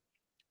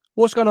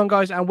What's going on,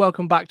 guys, and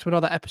welcome back to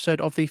another episode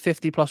of the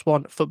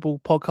 50+1 Football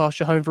Podcast,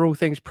 your home for all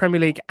things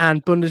Premier League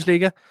and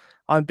Bundesliga.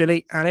 I'm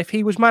Billy, and if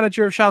he was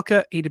manager of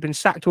Schalke, he'd have been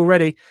sacked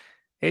already.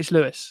 It's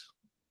Lewis.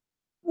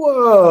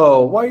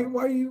 Whoa! Why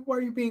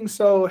are you being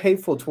so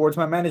hateful towards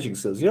my managing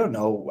skills? You don't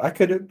know. I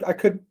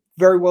could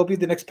very well be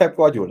the next Pep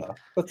Guardiola.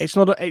 It's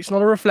not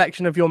a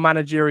reflection of your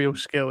managerial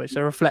skill. It's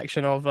a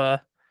reflection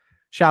of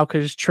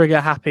Schalke's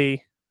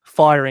trigger-happy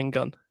firing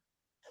gun.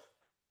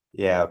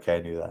 Yeah, okay,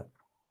 I knew that.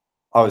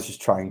 I was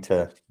just trying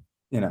to,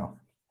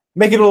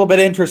 make it a little bit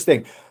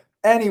interesting.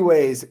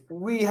 Anyways,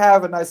 we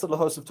have a nice little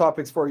host of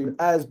topics for you,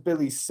 as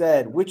Billy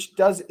said, which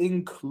does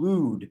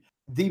include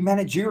the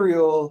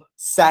managerial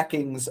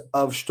sackings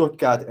of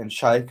Stuttgart and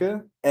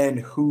Schalke and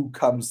who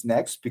comes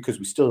next, because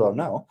we still don't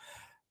know.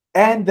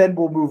 And then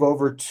we'll move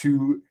over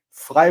to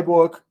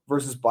Freiburg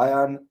versus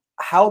Bayern,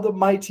 how the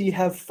mighty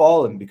have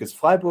fallen, because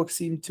Freiburg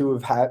seem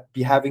to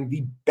be having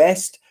the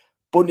best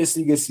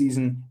Bundesliga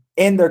season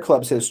in their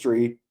club's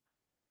history,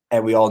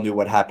 and we all knew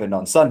what happened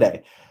on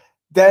Sunday.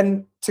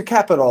 Then, to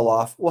cap it all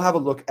off, we'll have a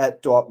look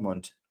at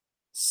Dortmund.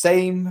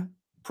 Same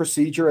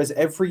procedure as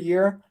every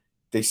year.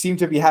 They seem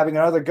to be having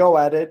another go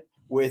at it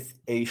with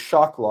a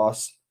shock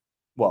loss.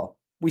 Well,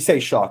 we say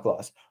shock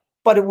loss,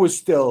 but it was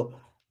still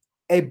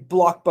a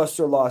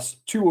blockbuster loss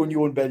to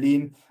Union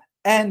Berlin.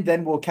 And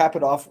then we'll cap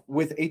it off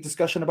with a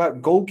discussion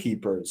about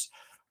goalkeepers,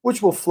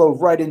 which will flow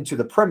right into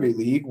the Premier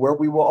League, where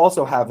we will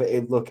also have a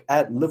look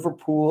at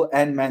Liverpool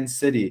and Man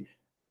City.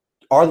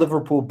 Are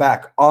Liverpool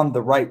back on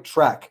the right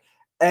track?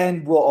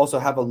 And we'll also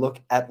have a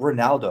look at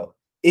Ronaldo.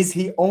 Is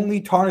he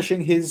only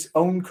tarnishing his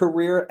own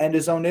career and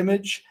his own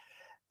image?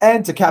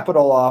 And to cap it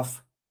all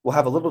off, we'll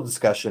have a little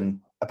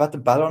discussion about the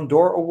Ballon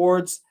d'Or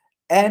Awards,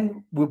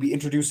 and we'll be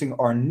introducing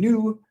our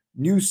new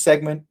news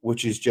segment,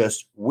 which is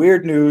just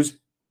weird news.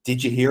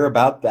 Did you hear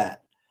about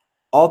that?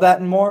 All that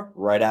and more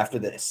right after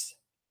this.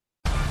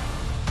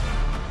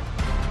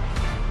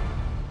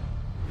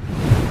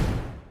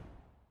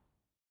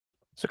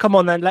 So come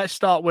on then, let's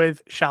start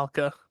with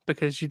Schalke,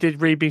 because you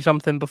did read me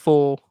something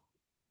before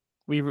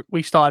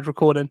we started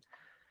recording.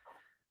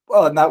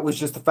 Well, and that was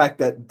just the fact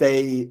that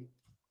they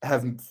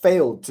have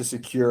failed to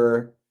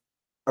secure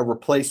a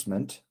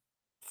replacement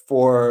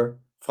for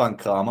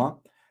Frank Kramer.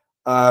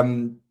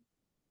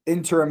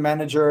 Interim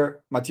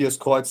manager Matthias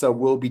Kreuzer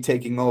will be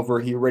taking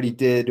over. He already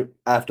did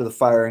after the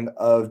firing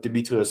of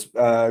Dimitrios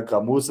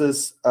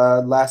Gramouzis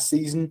last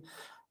season.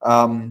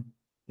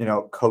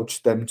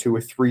 Coached them to a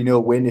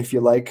 3-0 win, if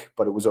you like,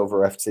 but it was over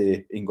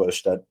FC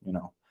Ingolstadt,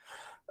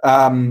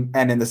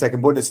 and in the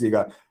second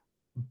Bundesliga.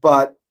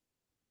 But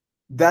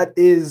that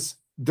is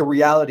the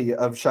reality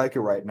of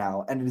Schalke right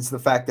now, and it's the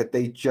fact that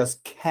they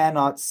just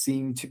cannot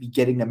seem to be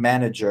getting a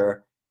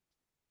manager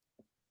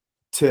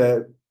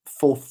to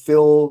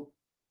fulfill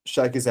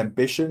Schalke's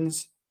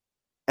ambitions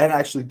and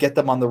actually get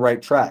them on the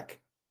right track.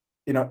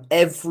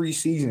 Every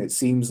season it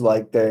seems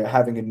like they're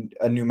having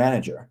a new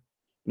manager.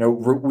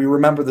 We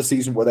remember the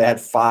season where they had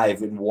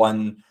 5 in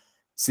one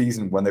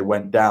season when they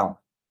went down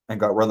and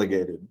got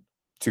relegated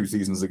 2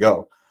 seasons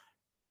ago.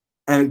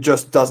 And it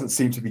just doesn't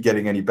seem to be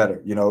getting any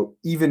better.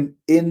 Even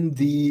in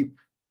the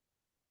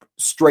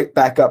straight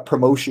back up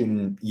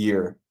promotion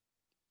year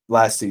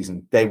last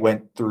season, they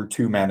went through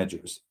 2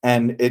 managers.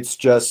 And it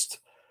just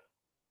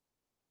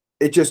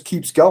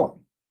keeps going.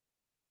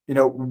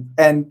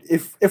 And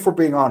if we're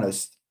being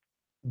honest,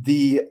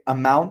 the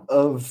amount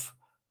of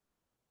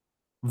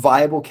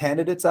viable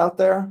candidates out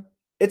there,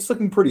 it's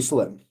looking pretty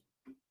slim.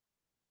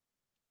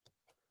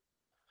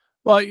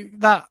 Well,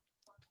 that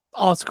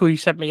article you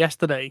sent me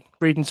yesterday,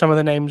 reading some of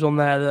the names on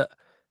there that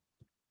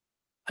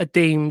are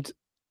deemed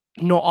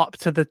not up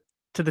to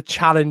the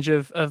challenge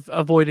of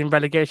avoiding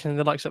relegation,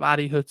 the likes of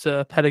Adi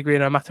Hutter,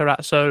 Pellegrino,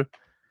 Matarazzo.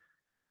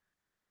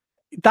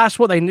 That's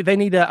what they need. They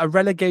need a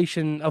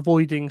relegation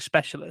avoiding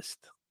specialist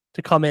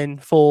to come in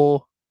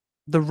for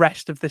the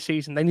rest of the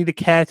season. They need a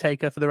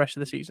caretaker for the rest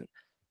of the season.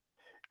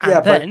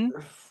 And then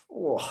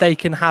they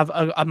can have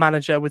a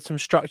manager with some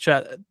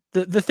structure.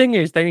 The thing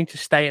is, they need to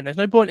stay in. There's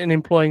no point in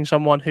employing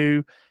someone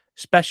who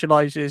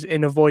specializes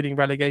in avoiding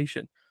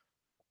relegation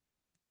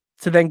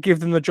to then give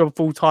them the job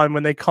full time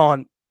when they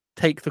can't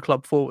take the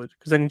club forward,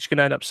 because then you're just going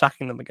to end up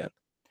sacking them again.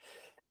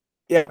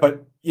 Yeah,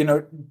 but,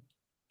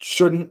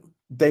 shouldn't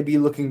they be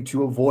looking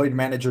to avoid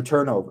manager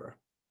turnover?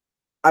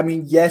 I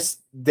mean, yes,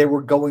 they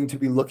were going to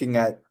be looking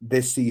at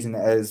this season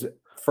as,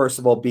 first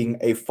of all, being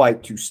a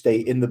fight to stay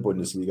in the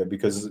Bundesliga,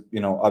 because,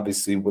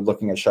 obviously we're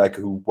looking at Schalke,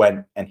 who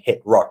went and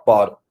hit rock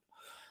bottom.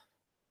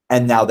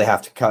 And now they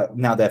have to cut.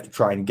 Now they have to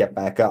try and get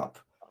back up.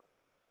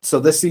 So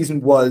this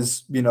season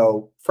was,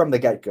 from the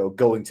get-go,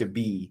 going to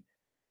be,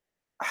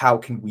 how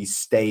can we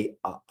stay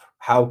up?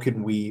 How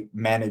can we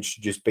manage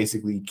to just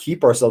basically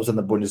keep ourselves in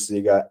the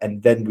Bundesliga,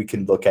 and then we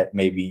can look at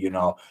maybe,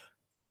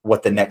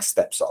 what the next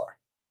steps are.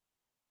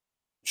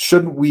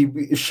 Shouldn't we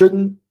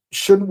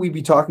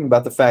be talking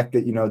about the fact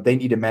that, they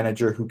need a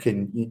manager who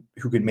can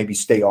maybe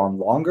stay on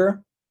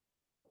longer?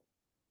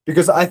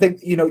 Because I think,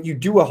 you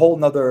do a whole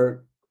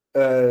nother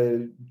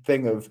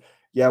thing of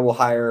yeah, we'll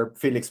hire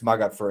Felix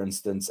Magath, for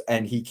instance,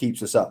 and he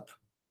keeps us up.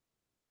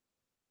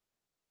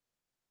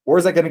 Where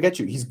is that going to get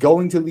you? He's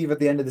going to leave at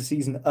the end of the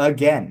season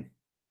again.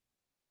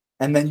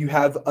 And then you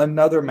have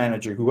another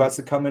manager who has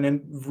to come in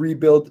and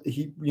rebuild.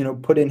 He,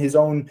 put in his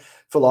own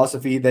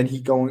philosophy. Then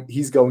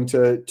he's going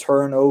to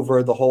turn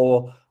over the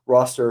whole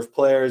roster of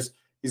players.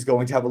 He's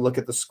going to have a look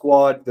at the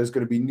squad. There's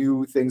going to be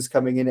new things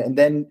coming in. And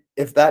then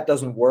if that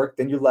doesn't work,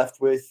 then you're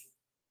left with,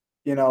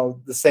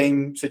 the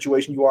same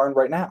situation you are in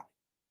right now.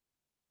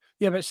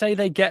 Yeah, but say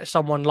they get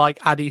someone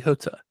like Adi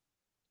Hutter.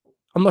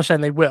 I'm not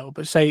saying they will,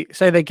 but say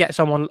they get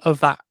someone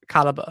of that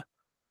caliber.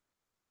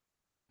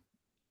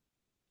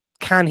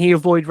 Can he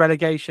avoid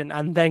relegation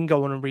and then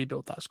go on and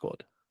rebuild that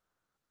squad?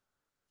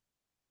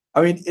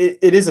 I mean,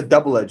 it is a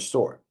double-edged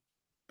sword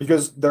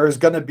because there's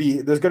going to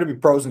be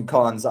pros and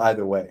cons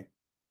either way.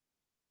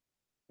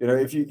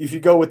 If you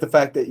go with the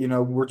fact that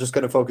we're just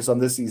going to focus on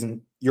this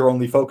season, you're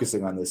only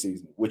focusing on this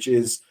season, which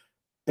is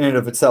in and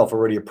of itself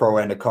already a pro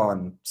and a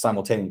con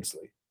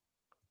simultaneously.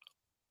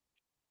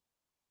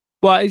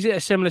 Well, is it a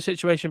similar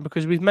situation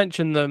because we've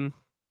mentioned the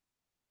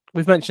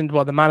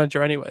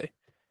manager anyway.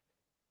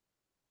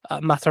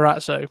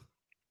 Matarazzo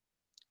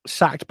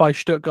sacked by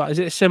Stuttgart. Is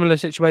it a similar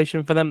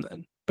situation for them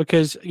then?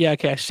 Because, a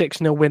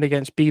 6-0 win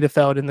against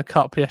Bielefeld in the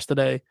Cup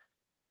yesterday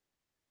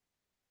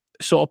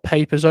sort of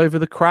papers over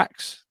the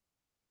cracks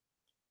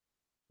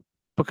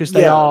because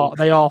they are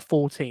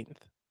 14th.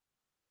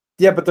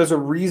 Yeah, but there's a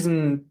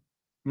reason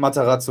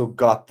Matarazzo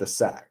got the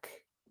sack.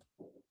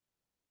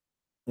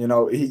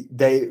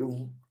 They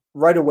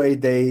right away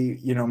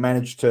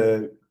managed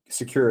to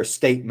secure a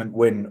statement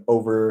win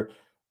over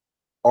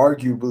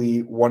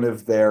arguably one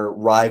of their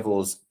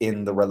rivals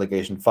in the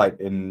relegation fight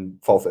in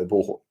VfL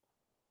Bochum.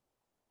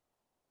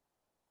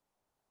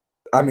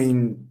 I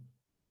mean,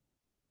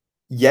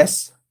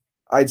 yes,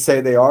 I'd say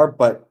they are,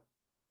 but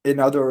in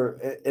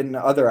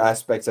other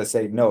aspects, I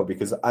say no,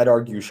 because I'd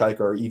argue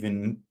Schalke are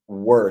even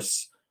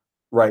worse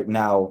right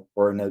now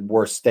or in a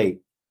worse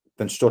state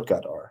than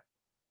Stuttgart are.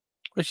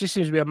 Which just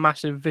seems to be a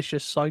massive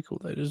vicious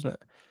cycle, though, doesn't it?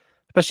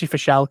 Especially for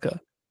Schalke.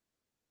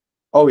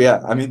 Oh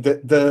yeah, I mean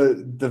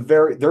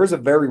there is a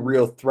very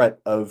real threat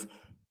of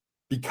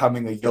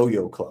becoming a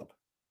yo-yo club.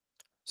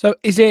 So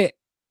is it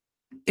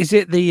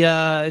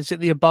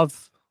the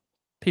above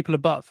people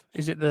above?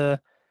 Is it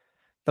the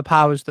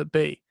powers that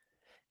be?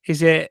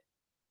 Is it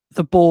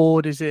the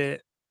board? Is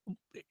it?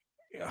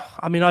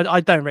 I mean,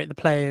 I don't rate the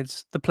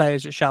players at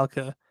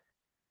Schalke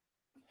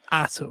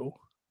at all.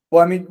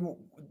 Well, I mean,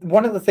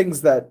 one of the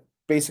things that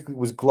basically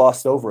was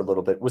glossed over a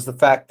little bit was the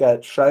fact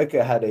that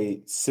Schalke had a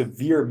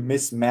severe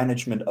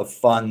mismanagement of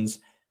funds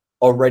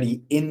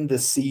already in the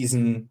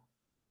season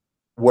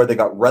where they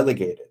got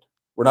relegated.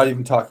 We're not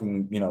even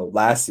talking,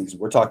 last season.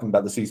 We're talking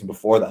about the season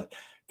before that.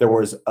 There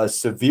was a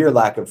severe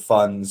lack of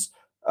funds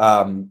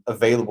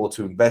available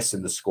to invest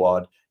in the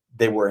squad.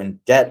 They were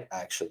in debt,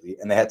 actually,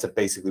 and they had to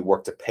basically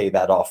work to pay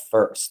that off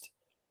first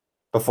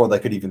before they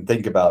could even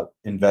think about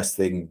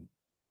investing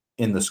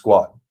in the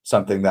squad,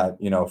 something that,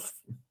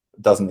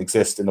 doesn't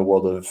exist in the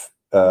world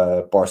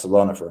of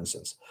Barcelona, for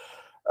instance.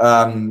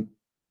 But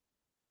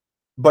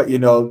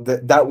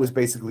that was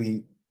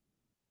basically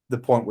the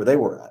point where they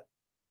were at.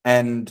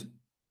 And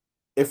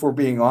if we're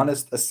being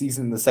honest, a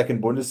season in the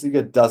second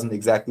Bundesliga doesn't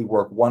exactly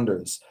work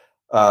wonders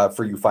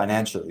for you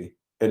financially.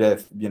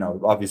 It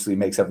obviously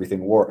makes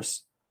everything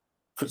worse.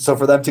 So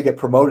for them to get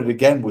promoted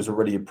again was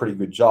already a pretty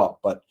good job.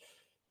 But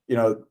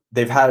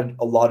they've had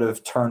a lot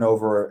of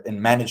turnover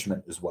in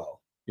management as well.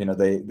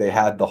 They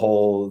had the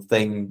whole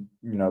thing,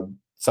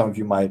 some of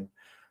you might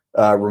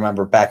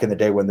remember back in the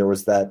day when there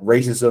was that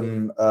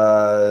racism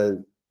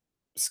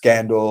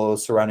scandal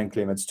surrounding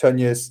Clemens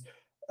Tönnies,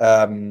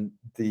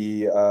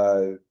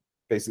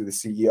 basically the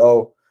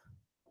CEO.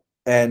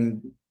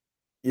 And,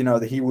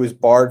 he was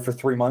barred for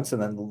 3 months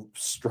and then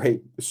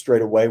straight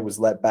away was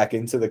let back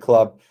into the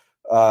club.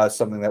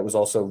 Something that was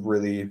also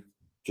really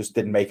just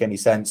didn't make any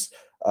sense.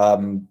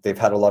 They've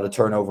had a lot of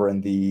turnover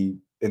in the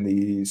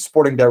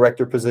sporting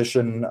director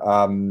position.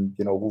 Rufen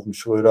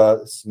Schröder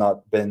has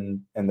not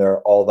been in there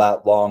all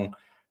that long.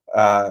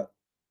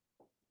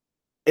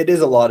 It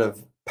is a lot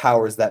of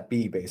powers that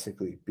be,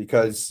 basically,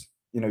 because,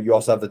 you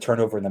also have the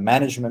turnover in the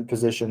management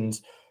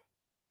positions.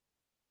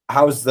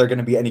 How is there going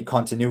to be any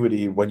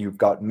continuity when you've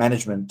got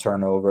management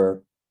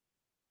turnover?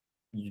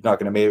 You're not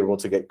going to be able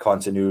to get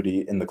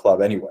continuity in the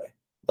club anyway,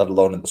 let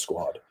alone in the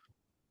squad.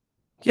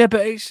 Yeah,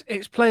 but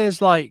it's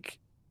players like,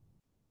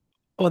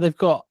 they've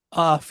got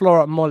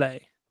Florent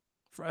Mollet.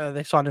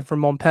 They signed him from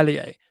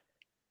Montpellier.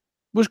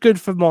 Was good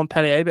for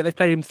Montpellier, but they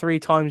played him 3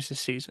 times this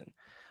season.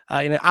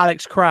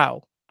 Alex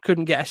Krau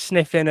couldn't get a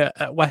sniff in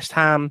at West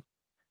Ham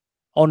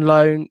on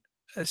loan.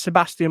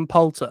 Sebastian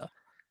Polter,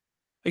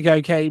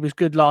 he was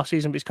good last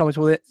season, but he's coming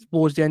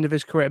towards the end of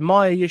his career.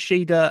 Maya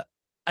Yoshida,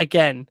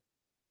 again,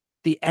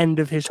 the end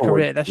of his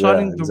career. They're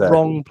signing the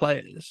wrong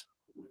players.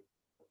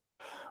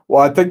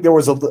 Well, I think there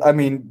was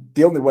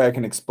the only way I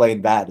can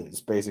explain that is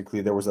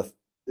basically there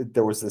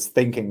was this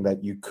thinking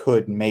that you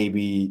could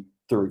maybe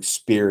through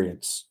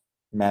experience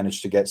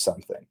manage to get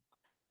something.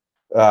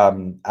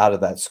 out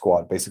of that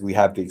squad. Basically,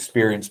 have the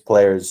experienced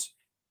players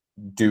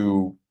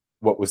do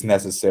what was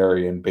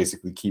necessary and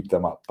basically keep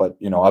them up. But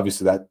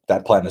obviously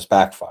that plan has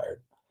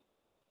backfired.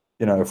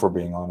 If we're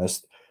being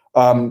honest,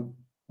 one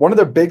of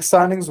their big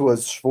signings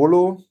was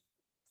Schwolo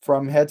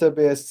from Hertha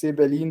BSC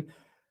Berlin.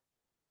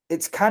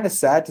 It's kind of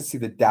sad to see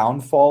the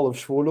downfall of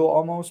Schwolo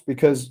almost,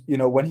 because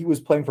when he was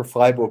playing for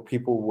Freiburg,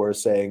 people were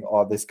saying,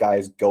 "Oh, this guy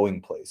is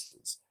going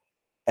places,"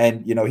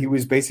 and he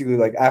was basically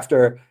like,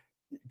 after,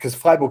 because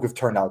Freiburg have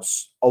turned out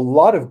a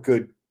lot of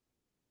good,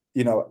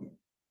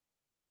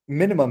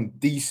 minimum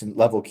decent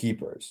level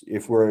keepers.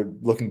 If we're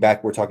looking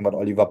back, we're talking about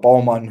Oliver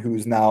Baumann,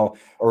 who's now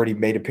already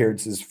made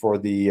appearances for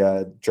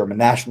the German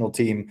national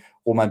team.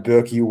 Roman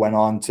Bürki went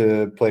on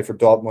to play for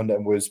Dortmund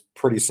and was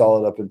pretty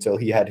solid up until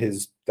he had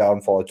his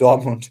downfall at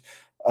Dortmund.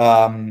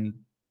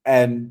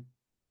 And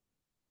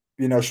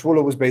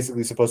Schwolo was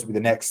basically supposed to be the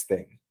next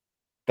thing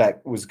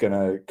that was going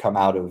to come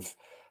out of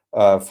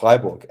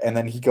Freiburg. And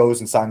then he goes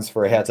and signs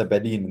for Hertha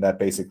Berlin, and that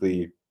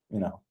basically,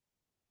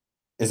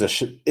 is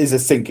a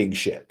sinking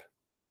ship.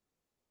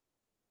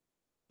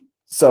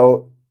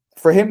 So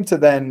for him to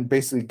then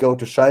basically go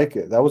to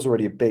Schalke, that was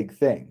already a big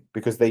thing,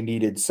 because they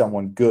needed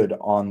someone good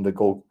on the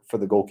goal for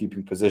the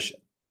goalkeeping position.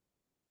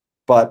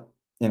 But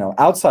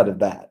outside of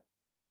that,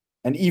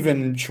 and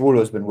even Schwolo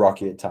has been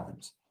rocky at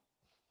times.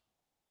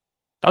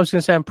 I was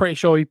going to say, I'm pretty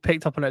sure he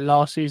picked up on it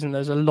last season.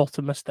 There's a lot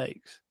of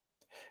mistakes.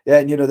 Yeah,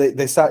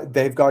 and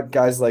they've got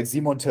guys like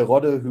Simon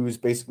Terodde, who's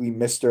basically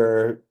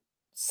Mr.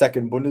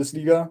 Second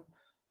Bundesliga.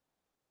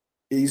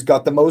 He's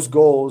got the most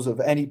goals of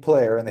any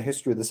player in the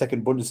history of the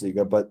second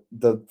Bundesliga, but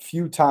the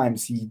few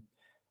times he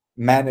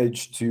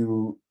managed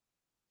to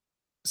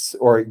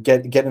or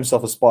get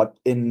himself a spot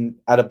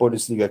at a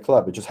Bundesliga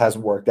club, it just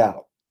hasn't worked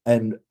out.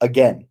 And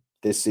again,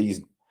 this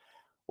season,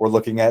 we're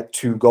looking at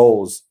 2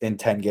 goals in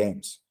 10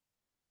 games.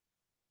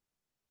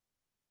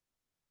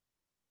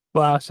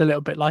 Well, it's a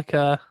little bit like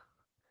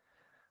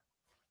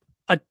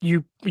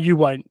you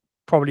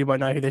probably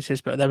won't know who this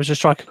is, but there was a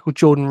striker called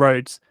Jordan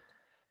Rhodes,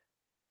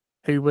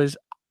 who was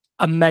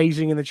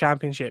amazing in the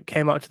Championship,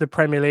 came up to the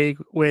Premier League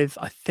with,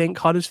 I think,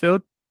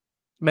 Huddersfield,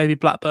 maybe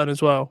Blackburn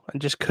as well,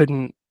 and just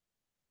couldn't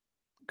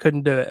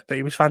do it. But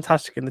he was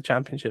fantastic in the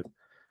Championship.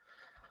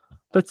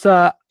 But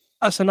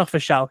that's enough for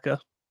Schalke.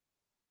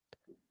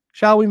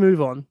 Shall we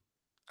move on?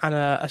 And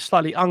a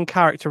slightly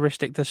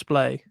uncharacteristic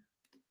display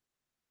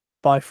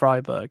by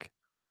Freiburg.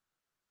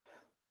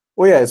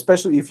 Well, yeah,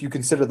 especially if you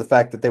consider the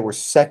fact that they were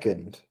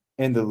second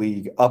in the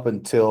league up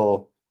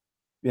until,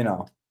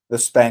 the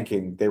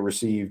spanking they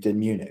received in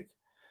Munich.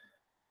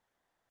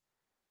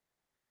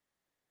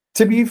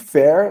 To be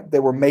fair, they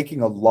were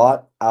making a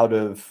lot out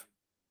of,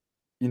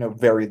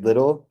 very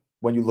little.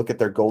 When you look at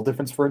their goal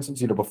difference, for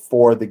instance,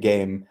 before the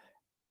game,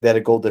 they had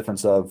a goal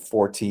difference of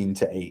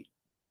 14-8.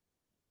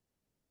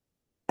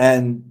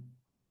 And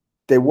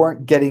they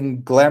weren't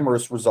getting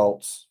glamorous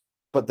results,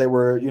 but they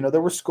were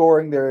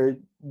scoring their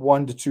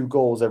 1 to 2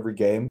 goals every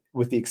game,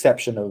 with the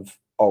exception of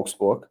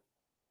Augsburg.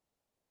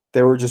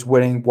 They were just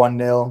winning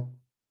 1-0,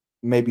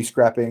 maybe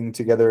scrapping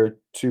together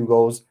 2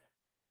 goals.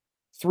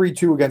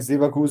 3-2 against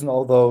Leverkusen,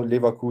 although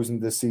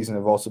Leverkusen this season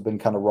have also been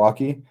kind of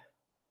rocky.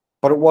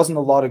 But it wasn't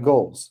a lot of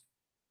goals.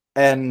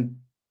 And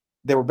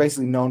they were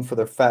basically known for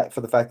the fact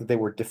that they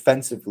were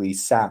defensively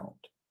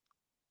sound.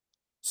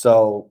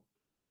 So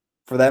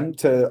for them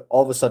to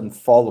all of a sudden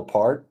fall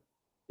apart,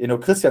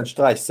 Christian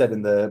Streich said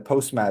in the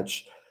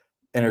post-match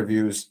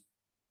interviews,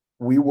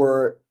 we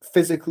were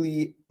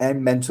physically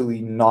and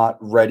mentally not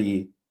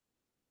ready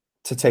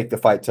to take the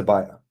fight to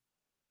Bayern.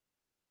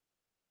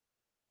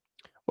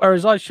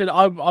 Whereas I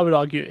would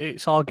argue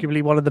it's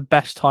arguably one of the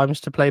best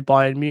times to play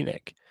Bayern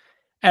Munich.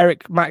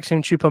 Eric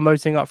Maxim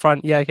Choupo-Moting up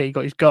front, yeah, okay, he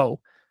got his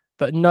goal,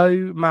 but no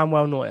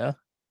Manuel Neuer.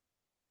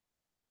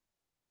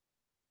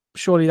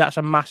 Surely that's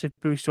a massive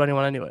boost to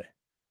anyone anyway.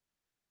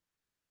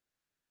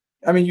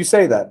 I mean, you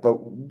say that, but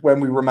when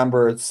we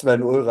remember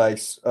Sven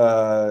Ulreich's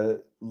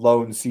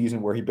loan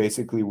season, where he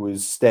basically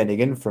was standing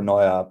in for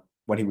Neuer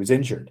when he was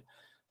injured,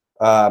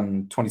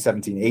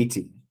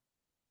 2017-18,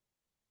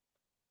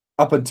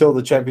 up until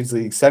the Champions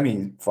League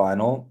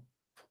semi-final,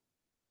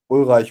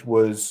 Ulreich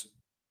was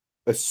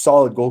a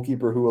solid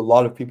goalkeeper who a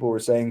lot of people were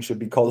saying should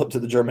be called up to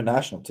the German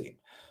national team.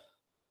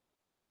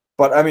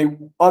 But, I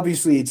mean,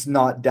 obviously it's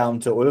not down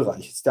to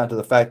Ulreich. It's down to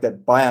the fact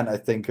that Bayern, I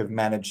think, have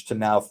managed to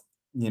now,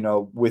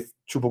 with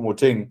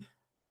Choupo-Moting,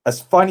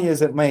 as funny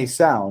as it may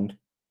sound,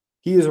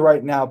 he is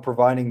right now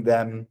providing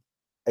them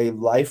a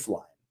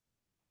lifeline,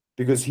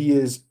 because he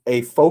is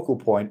a focal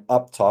point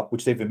up top,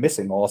 which they've been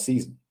missing all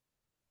season.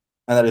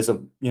 And that is a,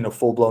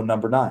 full-blown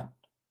number 9.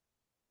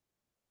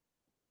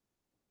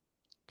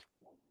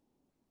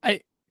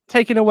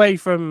 Taking away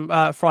from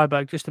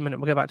Freiburg, just a minute,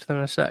 we'll go back to them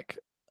in a sec.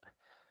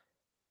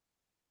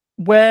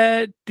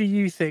 Where do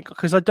you think,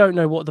 because I don't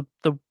know what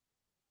the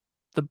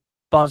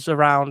buzz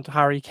around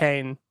Harry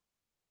Kane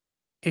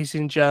is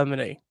in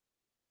Germany,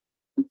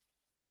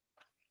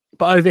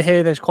 but over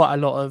here there's quite a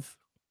lot of,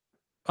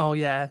 oh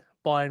yeah,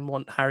 Bayern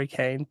want Harry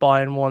Kane,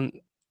 they want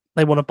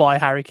to buy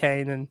Harry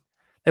Kane, and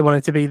They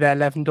wanted to be their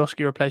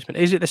Lewandowski replacement.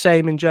 Is it the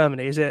same in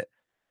Germany? Is it?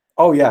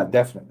 Oh yeah,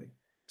 definitely.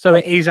 So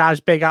it is as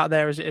big out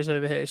there as it is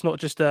over here. It's not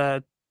just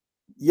a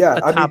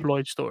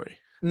tabloid story.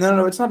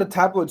 No, it's not a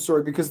tabloid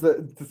story because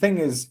the thing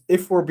is,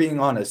 if we're being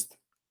honest,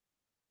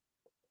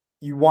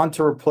 you want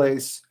to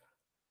replace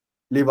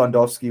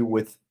Lewandowski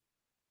with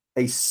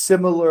a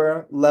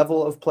similar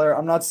level of player.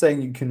 I'm not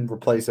saying you can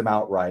replace him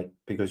outright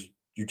because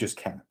you just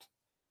can't.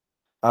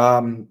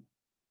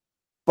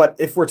 But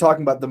if we're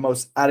talking about the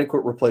most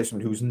adequate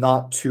replacement who's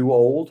not too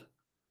old,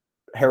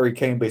 Harry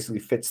Kane basically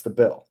fits the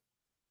bill.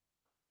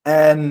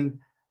 And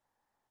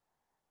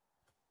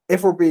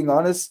if we're being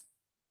honest,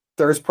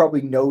 there's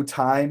probably no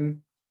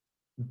time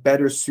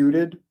better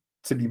suited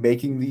to be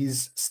making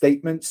these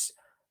statements.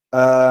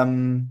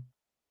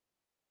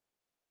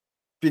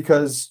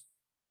 Because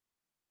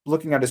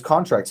looking at his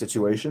contract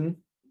situation,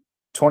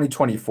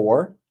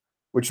 2024,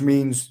 which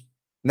means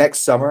next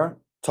summer,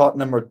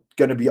 Tottenham are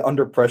going to be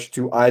under pressure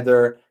to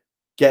either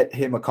get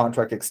him a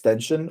contract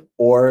extension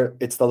or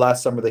it's the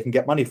last summer they can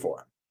get money for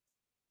him.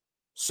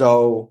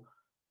 So,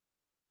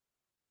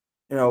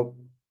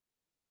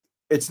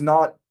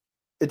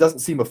 it doesn't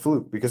seem a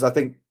fluke because I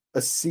think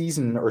a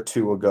season or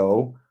two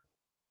ago,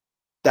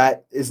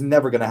 that is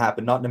never going to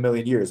happen, not in a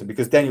million years. And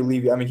because Daniel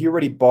Levy, he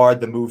already barred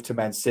the move to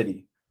Man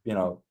City,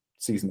 a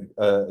season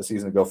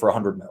ago for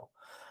 100 mil.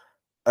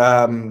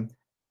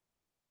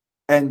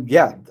 And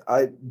yeah,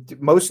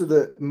 most of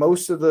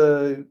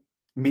the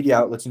media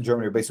outlets in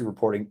Germany are basically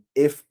reporting,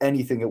 if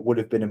anything, it would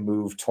have been a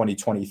move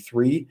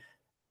 2023,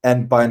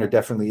 and Bayern are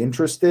definitely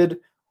interested.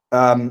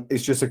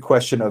 It's just a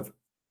question of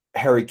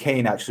Harry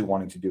Kane actually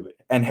wanting to do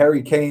it. And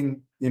Harry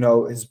Kane,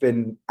 has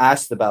been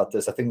asked about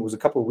this. I think it was a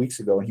couple of weeks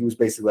ago, and he was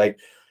basically like,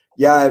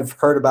 "Yeah, I've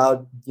heard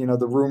about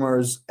the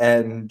rumors,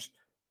 and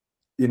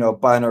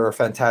Bayern are a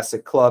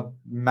fantastic club,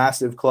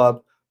 massive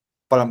club,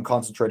 but I'm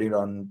concentrating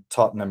on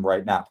Tottenham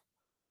right now."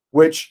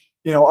 Which,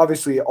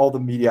 obviously all the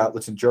media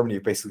outlets in Germany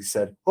have basically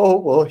said, "Oh,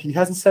 well, he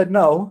hasn't said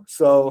no,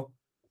 so,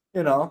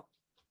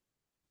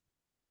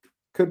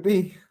 could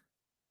be."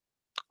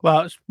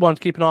 Well, it's one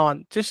to keep an eye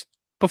on. Just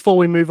before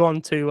we move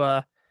on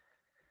to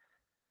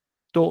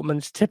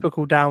Dortmund's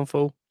typical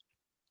downfall,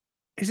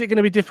 is it going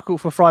to be difficult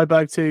for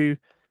Freiburg to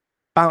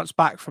bounce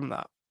back from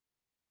that?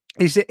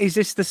 Is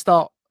this the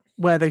start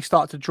where they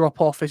start to drop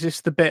off? Is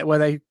this the bit where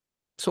they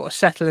sort of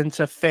settle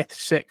into 5th,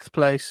 6th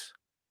place?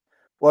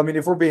 Well,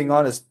 if we're being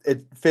honest,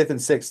 5th and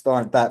 6th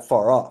aren't that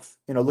far off.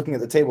 Looking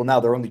at the table now,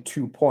 they're only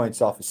 2 points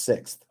off of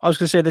 6th. I was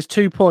going to say there's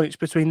 2 points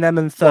between them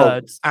and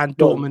 3rd and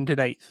Dortmund in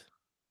 8th.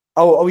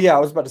 Oh yeah, I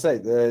was about to say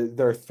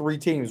there are 3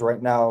 teams right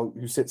now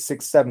who sit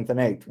 6th, 7th, and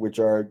 8th, which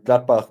are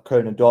Gladbach,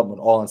 Köln, and Dortmund,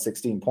 all on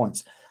 16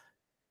 points.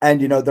 And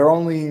they're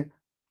only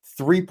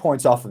 3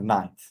 points off of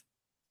 9th.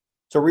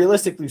 So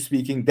realistically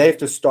speaking, they have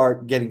to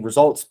start getting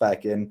results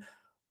back in.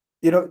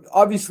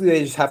 Obviously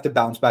they just have to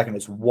bounce back, and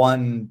it's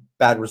one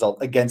bad result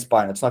against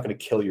Bayern. It's not going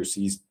to kill your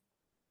season.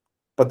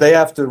 But they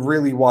have to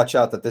really watch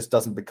out that this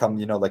doesn't become,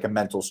 like a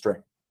mental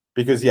strain.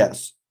 Because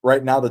yes,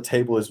 right now the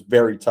table is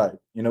very tight.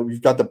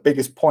 We've got the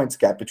biggest points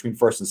gap between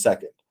 1st and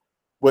 2nd,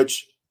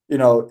 which, in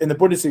the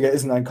Bundesliga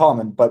isn't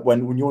uncommon, but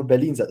when Union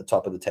Berlin's at the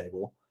top of the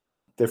table,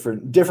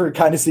 different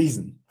kind of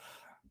season.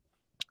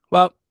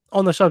 Well,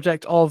 on the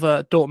subject of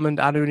Dortmund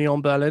and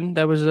Union Berlin,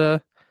 there was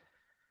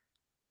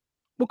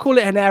we'll call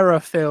it an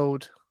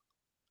error-filled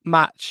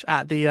match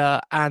at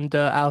the An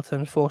der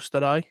Alten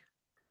Forsterei.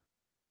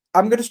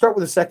 I'm going to start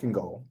with the second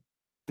goal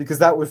because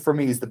that was, for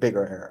me, is the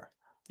bigger error.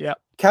 Yeah.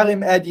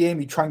 Karim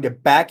Adeyemi trying to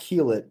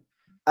backheel it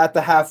at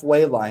the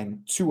halfway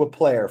line to a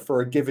player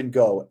for a give and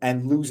go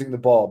and losing the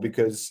ball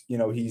because,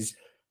 he's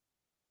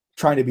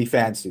trying to be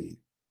fancy.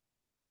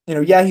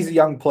 Yeah, he's a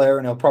young player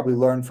and he'll probably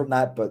learn from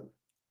that, but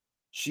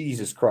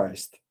Jesus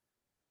Christ.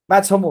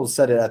 Mats Hummels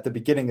said it at the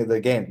beginning of the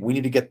game. We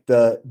need to get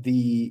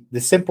the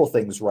simple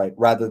things right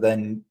rather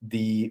than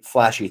the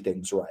flashy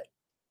things right.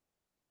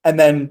 And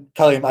then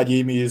Karim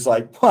Adeyemi is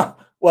like,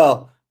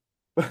 well,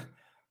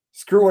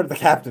 screw what the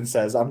captain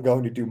says. I'm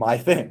going to do my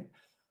thing.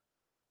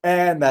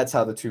 And that's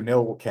how the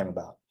 2-0 came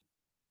about.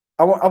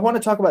 I want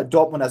to talk about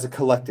Dortmund as a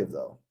collective,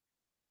 though,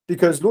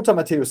 because Lothar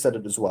Matthäus said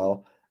it as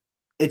well.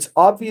 It's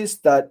obvious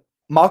that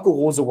Marco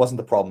Rose wasn't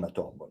the problem at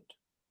Dortmund.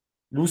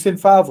 Lucien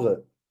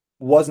Favre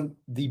wasn't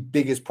the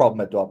biggest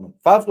problem at Dortmund.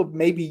 Favre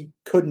maybe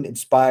couldn't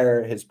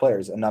inspire his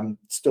players, and I'm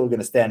still going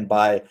to stand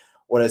by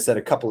what I said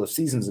a couple of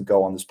seasons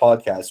ago on this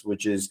podcast,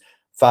 which is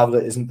Favre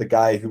isn't the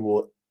guy who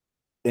will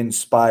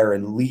inspire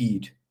and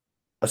lead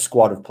a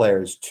squad of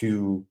players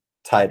to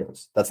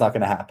titles. That's not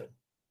going to happen.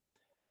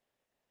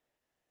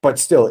 But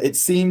still, it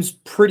seems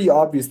pretty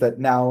obvious that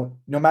now,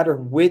 no matter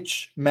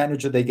which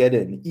manager they get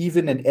in,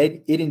 even an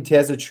Edin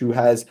Terzic who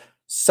has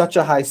such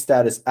a high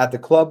status at the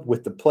club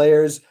with the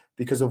players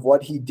because of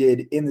what he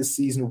did in the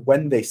season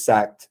when they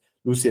sacked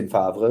Lucien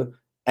Favre,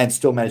 and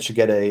still managed to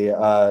get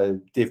a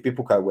DFB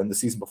Pokal win the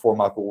season before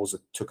Marco Rose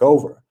took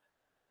over.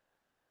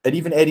 And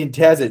even Edin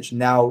Terzic,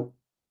 now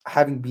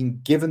having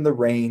been given the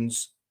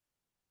reins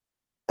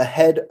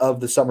ahead of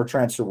the summer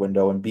transfer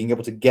window and being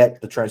able to get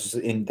the transfers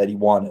in that he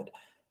wanted,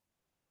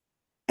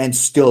 and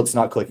still it's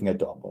not clicking at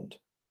Dortmund.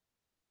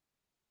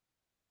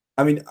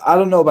 I mean, I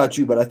don't know about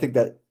you, but I think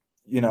that,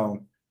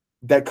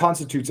 that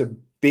constitutes a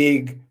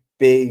big,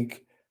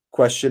 big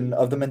question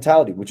of the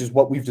mentality, which is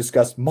what we've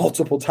discussed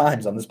multiple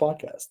times on this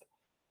podcast.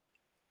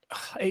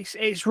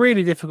 It's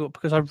really difficult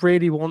because I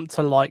really want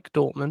to like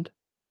Dortmund.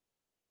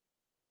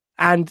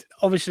 And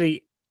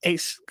obviously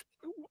it's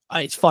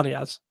funny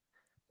as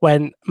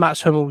when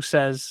Mats Hummels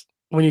says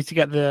we need to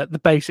get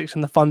the basics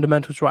and the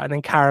fundamentals right, and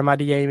then Karim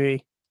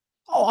Adeyemi.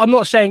 I'm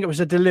not saying it was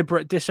a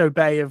deliberate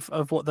disobey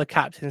of what the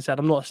captain said.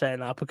 I'm not saying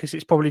that because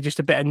it's probably just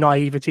a bit of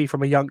naivety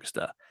from a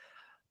youngster.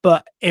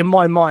 But in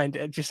my mind,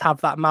 it just have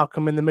that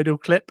Malcolm in the Middle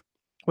clip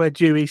where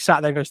Dewey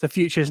sat there and goes, "The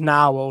future's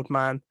now, old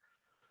man."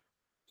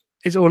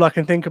 Is all I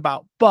can think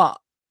about. But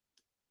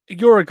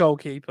you're a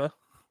goalkeeper.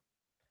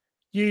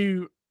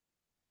 You,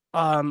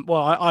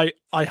 I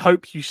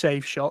hope you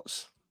save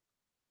shots.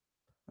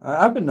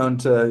 I've been known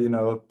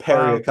to,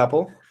 parry a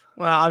couple.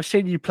 Well, I've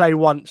seen you play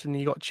once and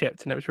you got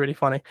chipped, and it was really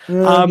funny.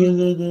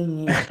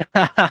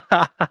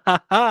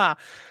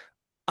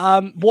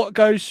 What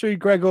goes through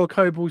Gregor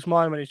Kobel's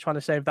mind when he's trying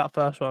to save that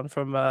first one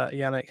from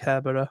Yannick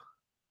Herrera?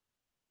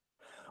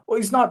 Well,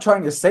 he's not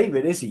trying to save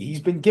it, is he?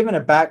 He's been given a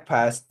back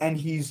pass, and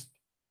he's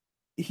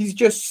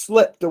just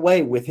slipped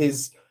away with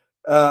his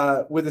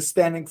with a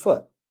standing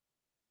foot.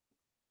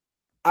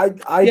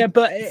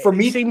 For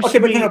me,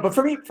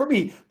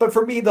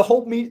 the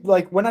whole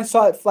like when I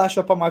saw it flash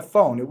up on my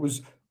phone, it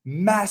was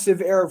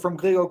massive error from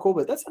Gregor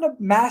Kobel. That's not a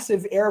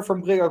massive error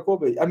from Gregor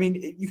Kobel. I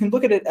mean, you can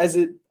look at it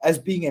as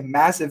being a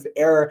massive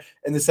error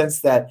in the sense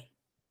that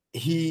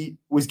he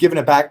was given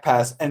a back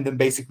pass and then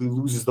basically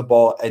loses the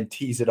ball and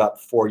tees it up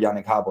for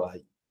Yannick Herrera.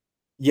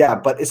 Yeah,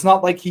 but it's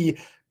not like he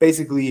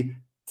basically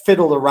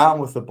fiddled around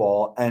with the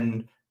ball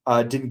and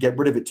didn't get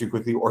rid of it too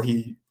quickly, or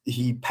he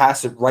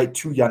passed it right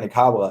to Yannick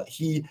Herrera.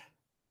 He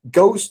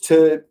goes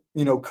to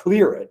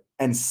clear it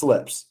and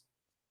slips.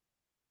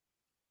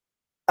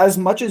 As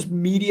much as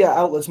media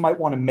outlets might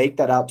want to make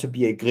that out to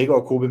be a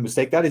Gregor Kobel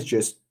mistake, that is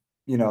just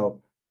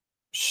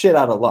shit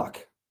out of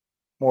luck,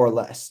 more or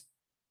less.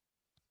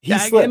 He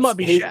slips. It might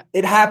be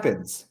it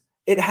happens.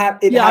 It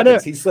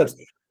happens. He slips.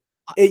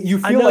 You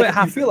feel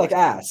like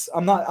ass.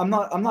 I'm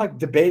not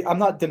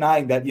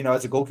denying that,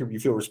 as a goalkeeper you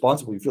feel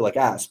responsible, you feel like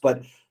ass.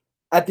 But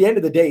at the end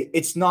of the day,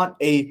 it's not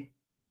a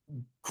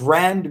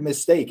grand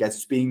mistake as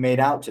it's being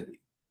made out to be.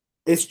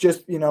 It's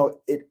just,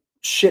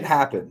 shit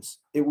happens.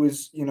 It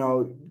was,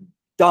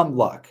 dumb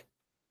luck.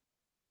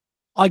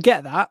 I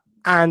get that,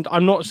 and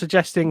I'm not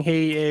suggesting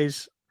he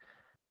is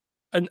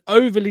an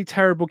overly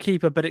terrible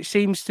keeper, but it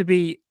seems to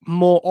be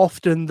more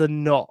often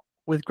than not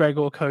with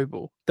Gregor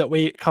Kobel that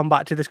we come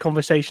back to this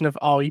conversation of,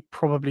 oh, he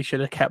probably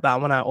should have kept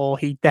that one out, or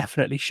he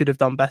definitely should have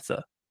done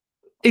better.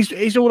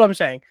 Is all I'm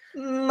saying.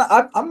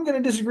 I'm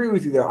going to disagree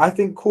with you there. I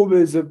think Kobel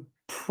is a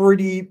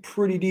pretty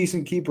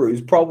decent keeper.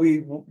 He's probably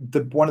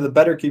one of the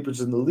better keepers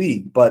in the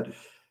league, but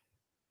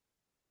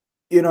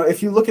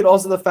if you look at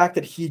also the fact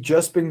that he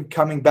just been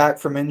coming back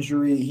from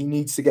injury, he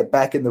needs to get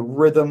back in the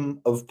rhythm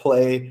of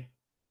play.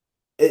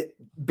 It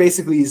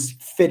basically is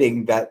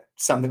fitting that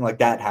something like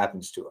that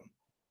happens to him.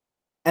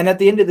 And at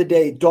the end of the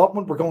day,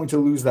 Dortmund were going to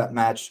lose that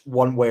match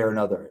one way or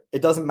another.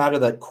 It doesn't matter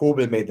that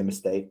Kobel made the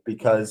mistake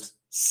because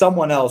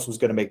someone else was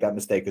going to make that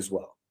mistake as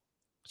well.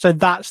 So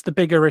that's the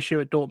bigger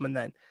issue at Dortmund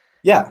then?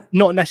 Yeah.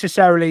 Not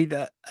necessarily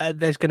that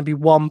there's going to be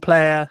one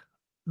player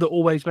that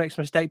always makes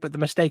a mistake, but the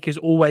mistake is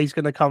always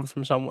going to come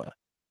from somewhere.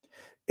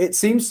 It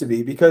seems to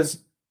be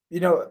because,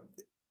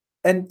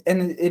 and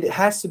it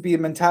has to be a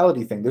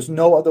mentality thing. There's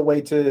no other way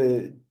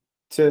to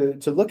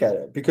look at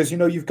it because,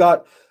 you've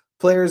got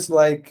players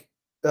like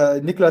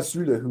Niklas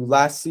Süle, who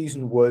last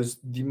season was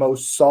the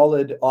most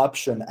solid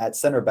option at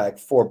center back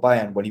for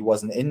Bayern when he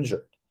wasn't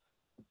injured.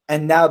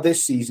 And now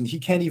this season, he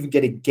can't even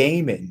get a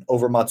game in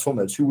over Mats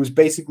Hummels, who was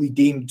basically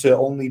deemed to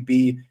only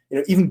be,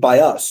 even by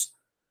us,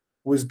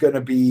 was going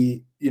to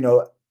be,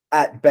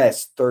 at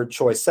best, third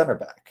choice center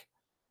back.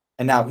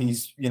 And now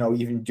he's,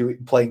 even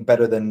playing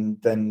better than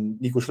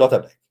Nico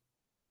Schlotterbeck.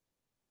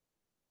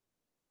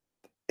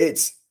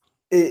 It's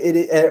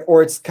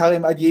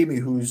Karim Adeyemi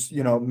who's,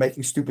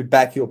 making stupid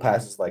backheel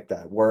passes like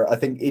that, where I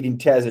think Edin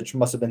Terzic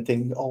must have been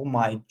thinking, oh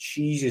my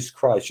Jesus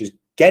Christ, just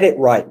get it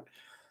right.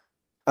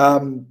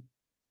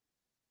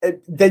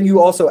 Then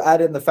you also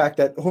add in the fact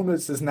that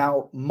Hummels has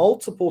now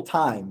multiple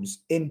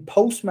times in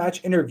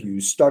post-match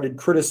interviews started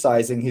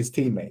criticizing his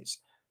teammates,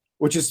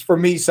 which is for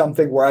me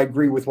something where I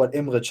agree with what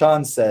Imre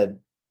Can said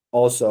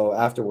also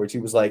afterwards. He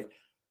was like,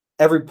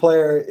 every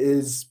player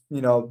is,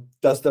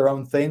 does their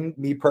own thing.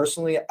 Me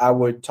personally, I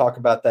would talk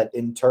about that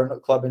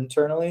club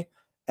internally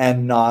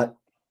and not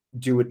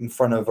do it in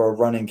front of a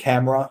running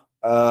camera.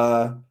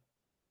 I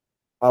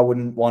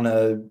wouldn't want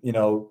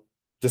to,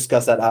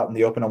 discuss that out in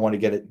the open. I want to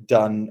get it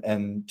done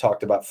and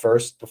talked about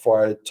first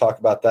before I talk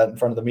about that in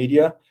front of the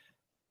media.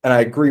 And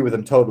I agree with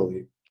him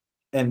totally.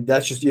 And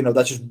that's just,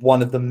 that's just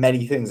one of the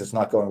many things that's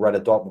not going right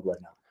at Dortmund right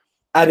now.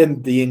 Add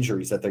in the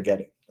injuries that they're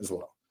getting as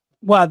well.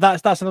 Well,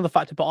 that's another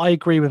factor, but I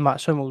agree with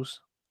Mats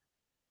Hummels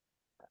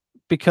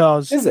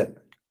because is it?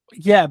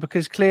 Yeah,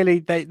 because clearly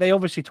they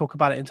obviously talk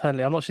about it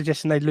internally. I'm not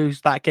suggesting they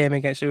lose that game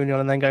against Union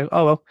and then go,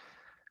 oh well,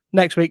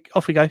 next week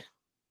off we go.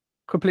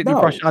 Completely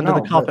brush it under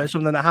the carpet,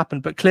 something that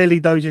happened. But clearly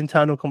those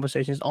internal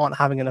conversations aren't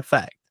having an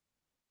effect.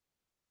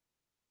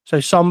 So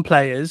some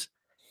players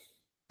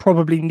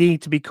probably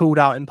need to be called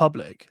out in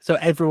public. So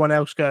everyone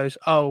else goes,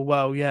 oh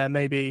well, yeah,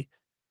 maybe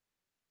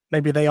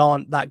they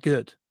aren't that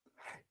good.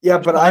 Yeah,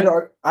 but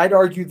I'd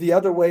argue the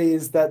other way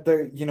is that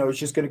they're, it's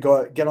just going to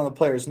go get on the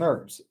players'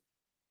 nerves.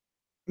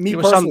 Me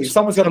personally, if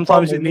someone's got a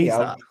problem with me,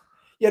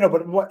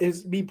 but what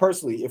is me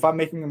personally? If I'm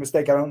making a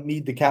mistake, I don't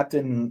need the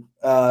captain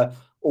or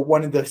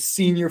one of the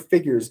senior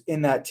figures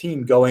in that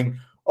team going,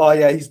 "Oh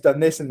yeah, he's done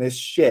this and this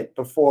shit,"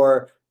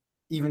 before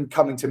even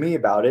coming to me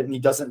about it, and he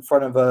does it in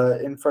front of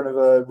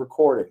a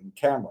recording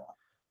camera.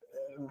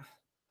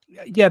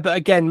 Yeah, but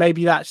again,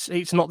 maybe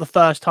it's not the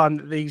first time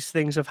that these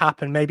things have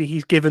happened. Maybe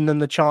he's given them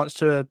the chance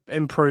to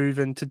improve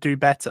and to do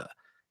better.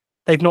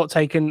 They've not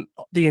taken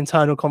the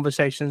internal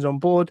conversations on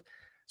board.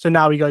 So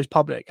now he goes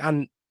public.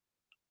 And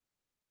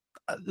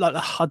like,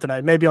 I don't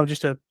know, maybe I'm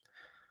just a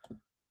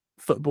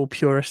football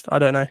purist. I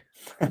don't know.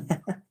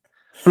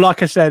 But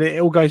like I said,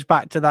 it all goes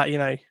back to that,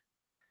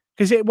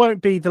 because it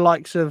won't be the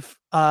likes of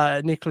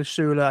Niklas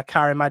Süle,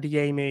 Karim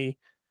Adeyemi,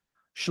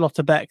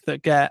 Schlotterbeck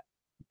that get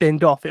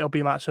binned off. It'll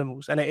be Mats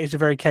Hummels. And it is a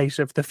very case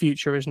of the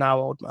future is now,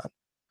 old man.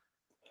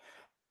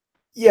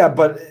 Yeah,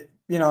 but,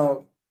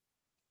 Dortmund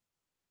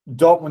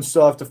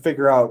still have to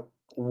figure out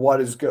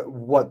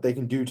what they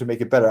can do to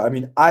make it better. I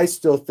mean, I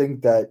still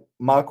think that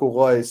Marco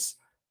Reus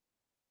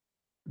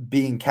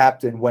being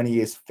captain when he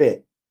is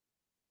fit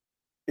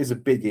is a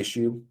big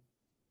issue.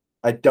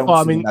 I don't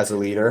see him as a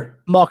leader.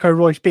 Marco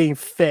Reus being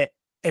fit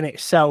in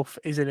itself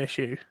is an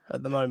issue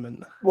at the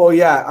moment. Well,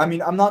 yeah. I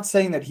mean, I'm not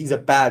saying that he's a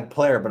bad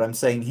player, but I'm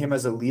saying him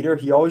as a leader,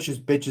 he always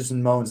just bitches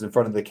and moans in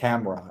front of the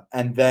camera.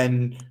 And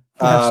then...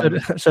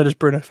 so does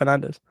Bruno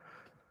Fernandes.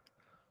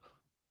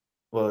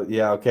 Well,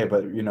 yeah, okay,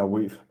 but,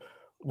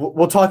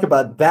 we'll talk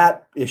about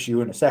that issue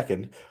in a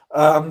second.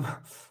 But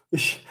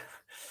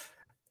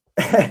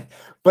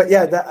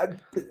yeah,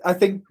 I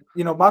think,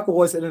 Marco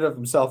Reus in and of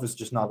himself is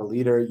just not a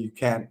leader.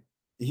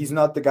 He's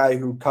not the guy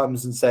who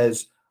comes and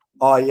says,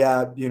 oh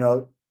yeah,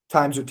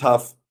 times are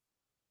tough.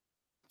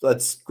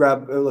 Let's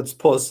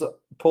pull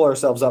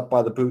ourselves up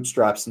by the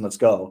bootstraps and let's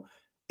go.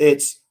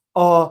 It's,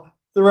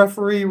 the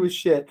referee was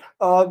shit.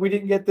 We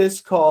didn't get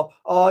this call.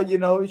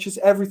 It's just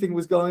everything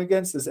was going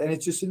against us. And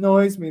it just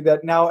annoys me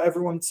that now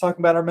everyone's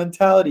talking about our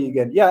mentality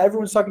again. Yeah,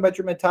 everyone's talking about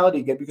your mentality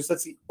again because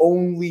that's the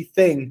only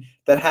thing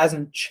that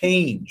hasn't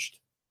changed.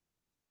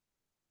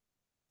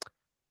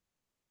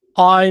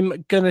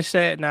 I'm going to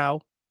say it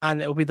now,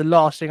 and it will be the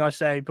last thing I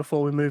say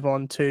before we move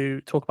on to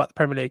talk about the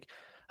Premier League.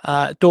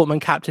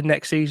 Dortmund captain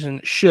next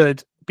season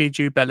should be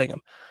Jude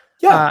Bellingham.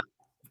 Yeah.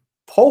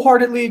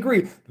 Wholeheartedly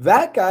agree.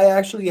 That guy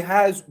actually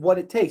has what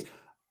it takes.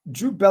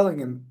 Jude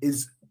Bellingham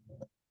is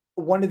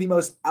one of the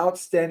most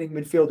outstanding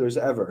midfielders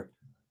ever.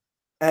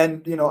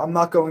 And, I'm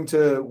not going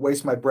to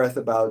waste my breath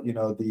about,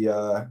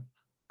 the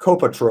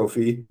Copa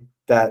trophy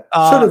that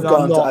should have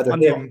gone to either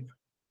him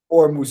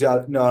or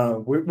Musiala.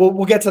 No.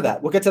 We'll get to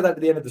that. We'll get to that at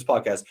the end of this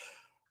podcast.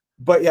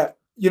 But yeah,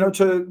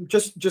 to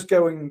just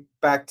going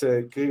back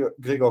to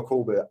Gregor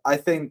Kobel, I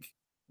think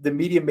the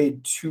media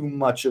made too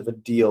much of a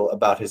deal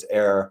about his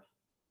error.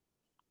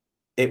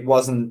 It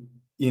wasn't,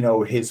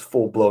 his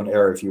full-blown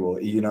error, if you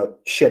will.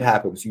 Shit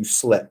happens. You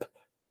slip.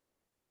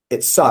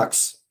 It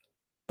sucks,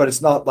 but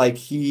it's not like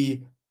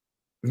he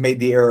made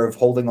the error of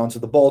holding onto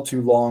the ball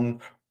too long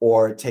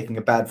or taking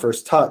a bad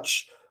first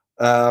touch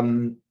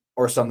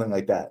or something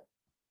like that.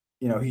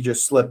 He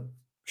just slipped.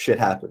 Shit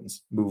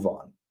happens. Move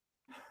on.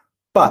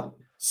 But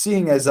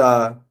seeing as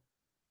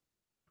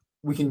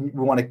we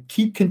want to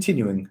keep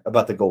continuing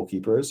about the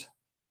goalkeepers,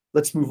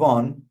 let's move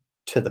on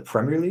to the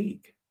Premier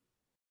League.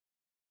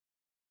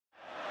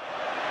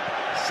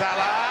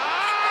 Salah!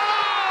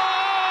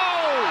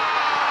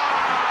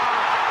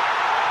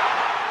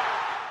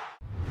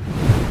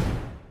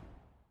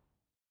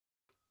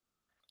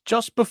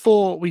 Just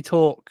before we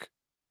talk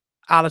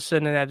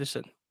Alisson and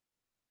Ederson,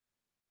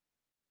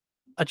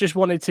 I just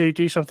wanted to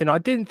do something I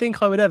didn't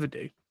think I would ever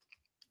do.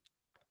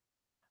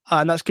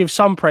 And that's give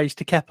some praise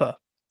to Kepa.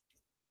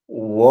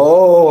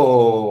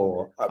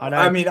 Whoa.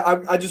 I mean,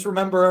 I just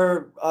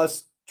remember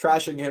us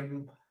trashing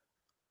him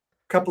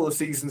a couple of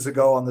seasons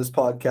ago on this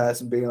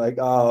podcast and being like,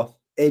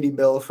 80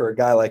 mil for a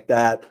guy like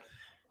that.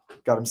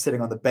 Got him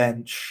sitting on the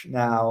bench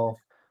now.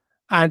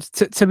 And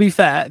to be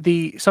fair,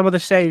 some of the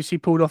saves he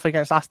pulled off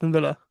against Aston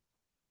Villa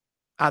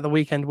at the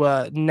weekend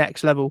were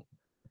next level.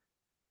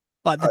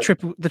 Like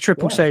the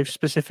triple save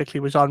specifically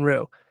was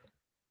unreal.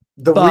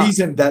 The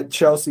reason that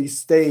Chelsea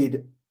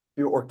stayed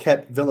or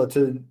kept Villa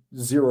to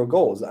 0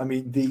 goals. I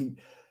mean,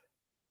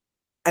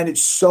 and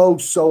it's so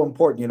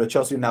important.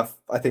 Chelsea now,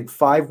 I think,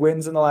 5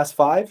 wins in the last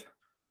 5.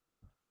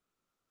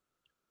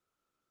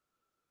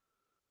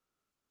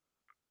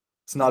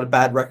 It's not a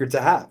bad record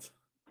to have.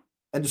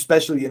 And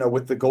especially,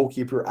 with the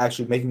goalkeeper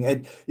actually making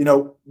it. We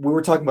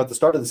were talking about the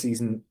start of the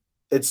season.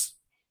 It's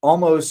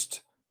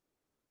almost,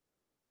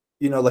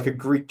 like a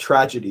Greek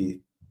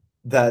tragedy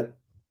that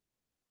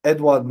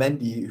Edouard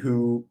Mendy,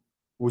 who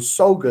was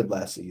so good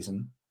last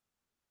season,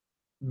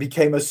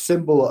 became a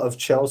symbol of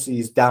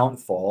Chelsea's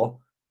downfall.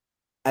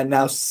 And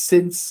now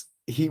since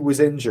he was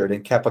injured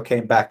and Kepa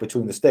came back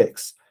between the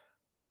sticks,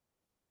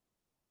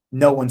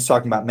 no one's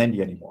talking about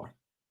Mendy anymore.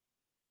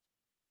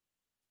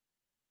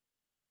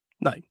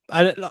 No,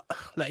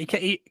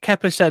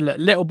 Kepa said, look,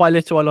 little by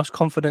little, I lost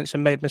confidence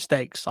and made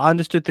mistakes. I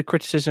understood the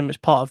criticism as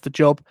part of the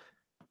job,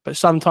 but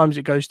sometimes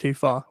it goes too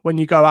far. When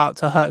you go out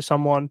to hurt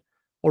someone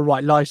or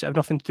write lies that have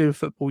nothing to do with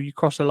football, you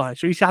cross the line.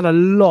 So he's had a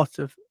lot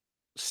of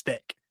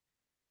stick.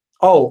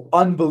 Oh,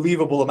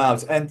 unbelievable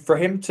amounts. And for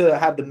him to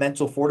have the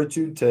mental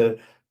fortitude to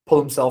pull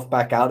himself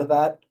back out of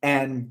that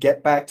and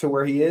get back to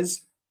where he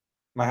is,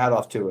 my hat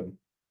off to him,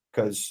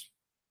 because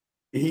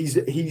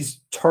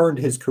he's turned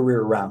his career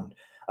around.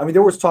 I mean,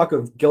 there was talk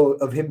of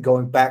him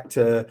going back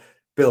to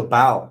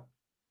Bilbao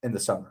in the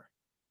summer.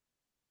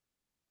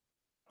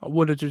 It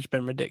would have just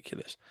been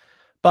ridiculous.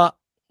 But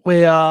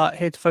we are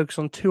here to focus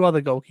on two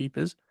other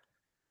goalkeepers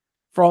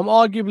from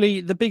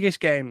arguably the biggest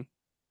game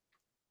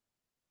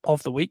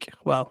of the week.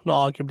 Well,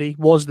 not arguably,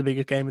 was the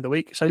biggest game of the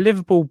week. So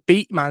Liverpool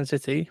beat Man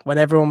City when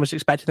everyone was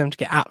expecting them to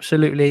get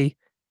absolutely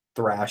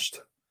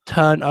thrashed,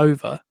 turned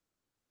over.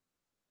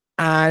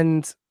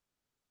 And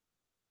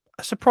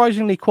a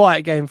surprisingly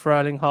quiet game for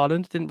Erling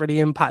Haaland. Didn't really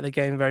impact the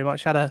game very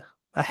much. Had a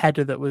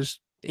header that was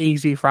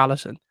easy for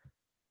Alisson.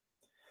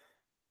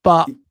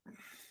 But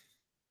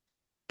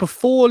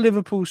before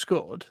Liverpool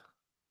scored,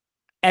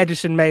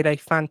 Ederson made a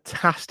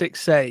fantastic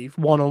save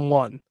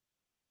one-on-one.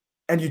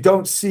 And you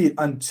don't see it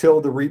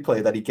until the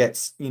replay that he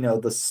gets,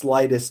 the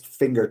slightest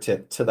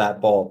fingertip to that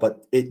ball,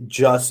 but it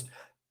just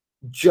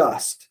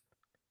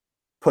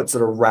puts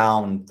it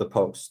around the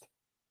post.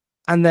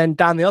 And then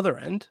down the other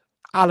end,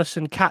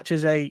 Alisson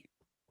catches a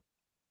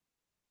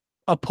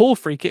poor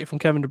free kick from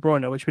Kevin De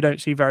Bruyne, which we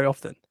don't see very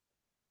often.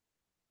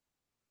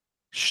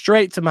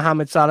 Straight to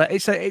Mohamed Salah.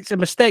 It's a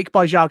mistake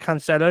by João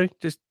Cancelo.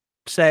 Just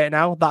say it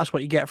now. That's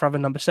what you get for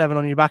having number 7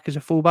 on your back as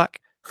a fullback.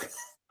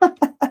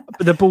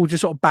 But the ball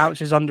just sort of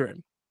bounces under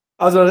him.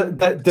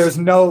 There's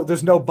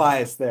no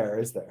bias there,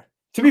 is there?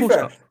 To be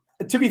fair,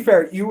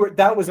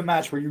 that was a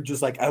match where you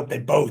just like, I hope they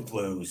both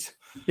lose.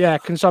 Yeah,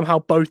 can somehow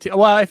both.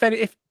 Well,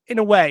 if in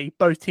a way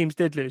both teams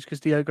did lose because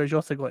Diogo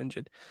Jota got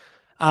injured.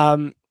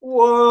 Whoa.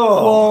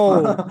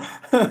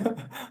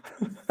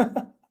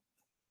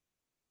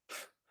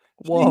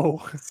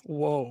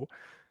 Whoa.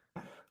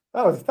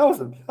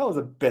 That was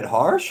a bit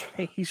harsh.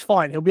 Hey, he's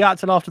fine. He'll be out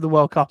till after the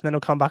World Cup, and then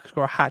he'll come back and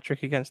score a hat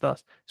trick against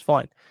us. It's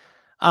fine.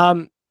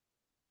 But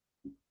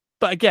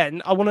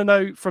again, I want to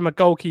know from a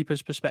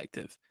goalkeeper's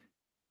perspective,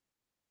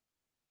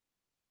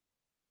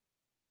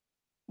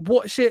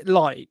 what's it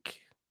like?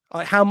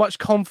 Like, how much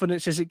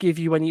confidence does it give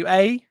you when you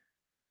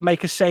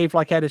make a save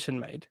like Ederson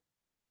made,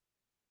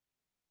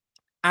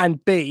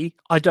 and B,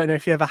 I don't know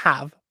if you ever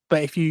have,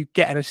 but if you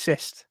get an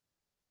assist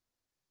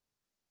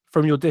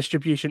from your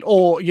distribution,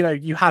 or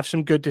you have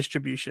some good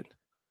distribution.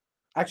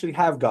 Actually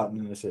have gotten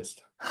an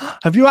assist.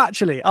 Have you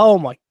actually? Oh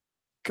my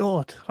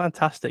God,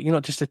 fantastic. You're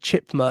not just a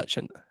chip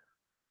merchant.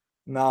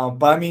 No,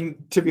 but I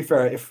mean, to be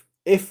fair,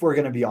 if we're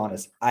going to be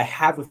honest, I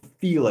have a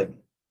feeling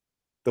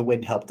the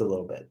wind helped a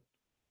little bit.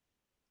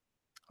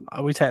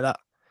 We take that.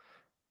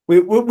 We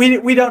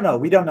don't know.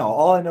 We don't know.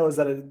 All I know is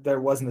that there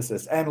was an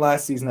assist. And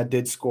last season I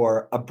did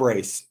score a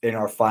brace in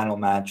our final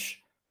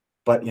match,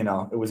 but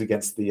it was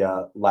against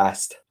the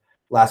last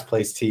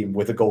place team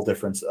with a goal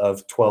difference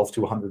of 12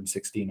 to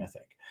 116, I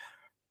think.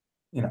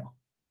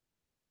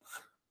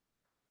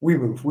 We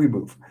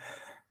move.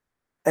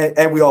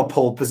 And we all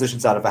pulled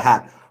positions out of a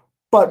hat.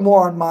 But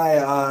more on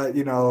my,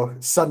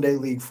 Sunday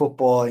league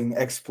footballing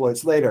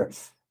exploits later.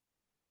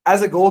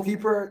 As a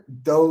goalkeeper,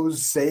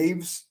 those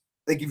saves,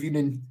 they give you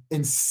an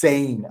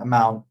insane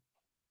amount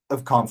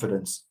of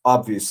confidence,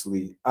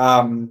 obviously.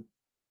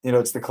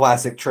 It's the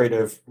classic trait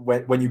of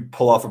when you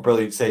pull off a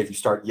brilliant save, you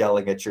start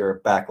yelling at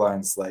your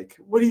backlines like,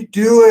 what are you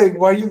doing?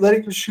 Why are you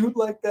letting him shoot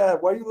like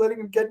that? Why are you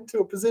letting him get into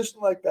a position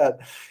like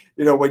that?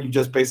 When you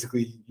just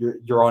basically,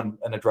 you're on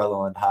an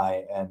adrenaline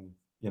high and,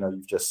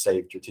 you've just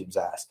saved your team's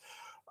ass.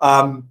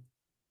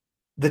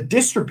 The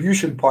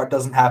distribution part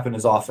doesn't happen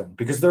as often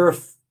because there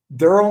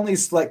are only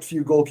select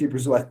few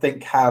goalkeepers who I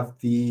think have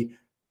the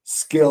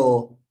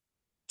skill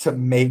to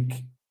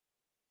make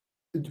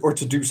or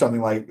to do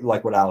something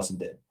like what Alisson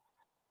did.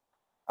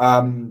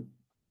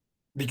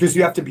 Because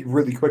you have to be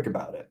really quick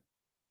about it,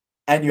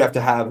 and you have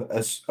to have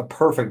a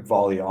perfect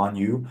volley on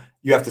you.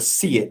 You have to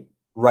see it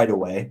right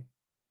away,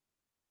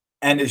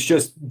 and it's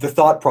just the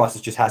thought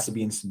process just has to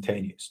be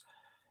instantaneous.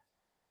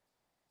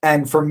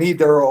 And for me,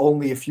 there are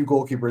only a few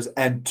goalkeepers,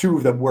 and 2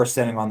 of them were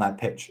standing on that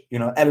pitch.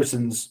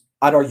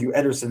 I'd argue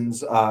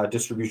Ederson's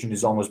distribution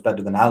is almost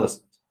better than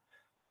Alisson's,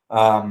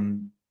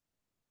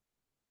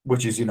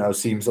 which is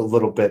seems a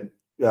little bit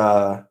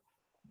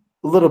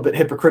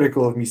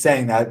hypocritical of me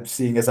saying that,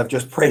 seeing as I've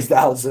just praised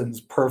Alisson's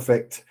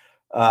perfect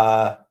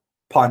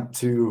punt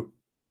to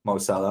Mo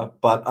Salah.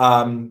 But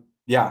I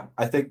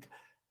think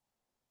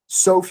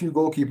so few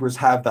goalkeepers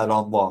have that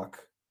on lock.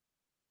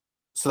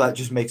 So that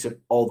just makes it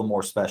all the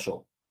more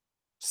special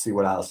to see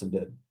what Alisson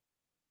did.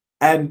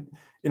 And,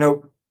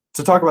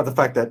 to talk about the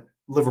fact that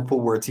Liverpool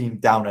were a team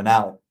down and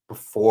out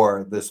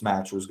before this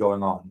match was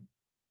going on,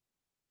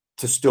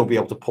 to still be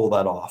able to pull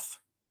that off.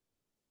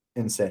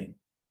 Insane.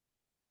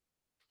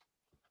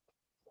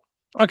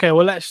 Okay,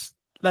 well let's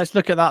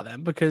look at that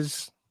then,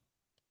 because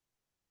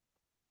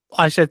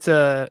I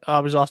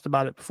was asked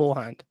about it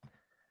beforehand.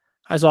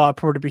 As I'd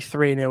probably be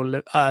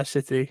 3-0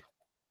 City.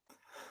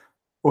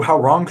 Well, how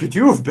wrong could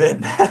you have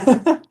been?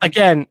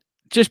 Again,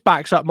 just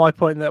backs up my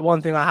point that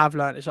one thing I have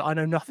learned is that I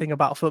know nothing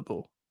about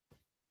football.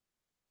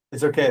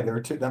 It's okay.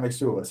 That makes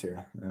two of us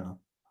here. Yeah.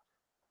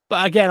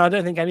 But again, I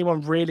don't think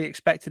anyone really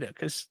expected it,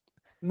 because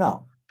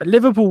no. But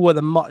Liverpool were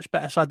the much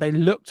better side. They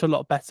looked a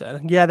lot better.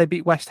 And yeah, they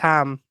beat West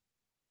Ham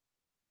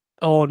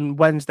on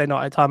Wednesday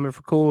night at time of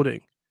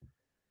recording.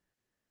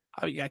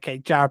 Okay,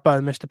 Jarrod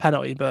Bowen missed a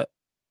penalty, but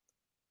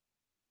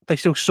they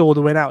still saw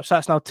the win out. So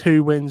that's now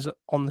 2 wins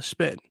on the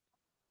spin.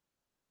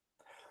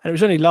 And it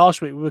was only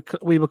last week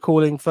we were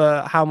calling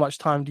for how much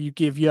time do you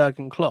give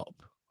Jurgen Klopp.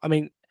 I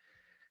mean,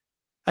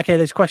 okay,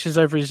 there's questions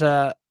over his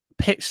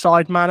pitch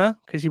side manner,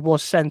 because he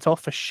was sent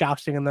off for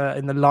shouting in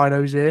the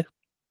lino's ear.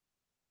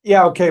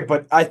 Yeah, okay,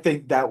 but I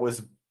think that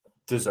was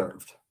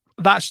deserved.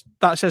 That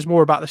says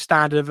more about the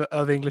standard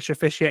of English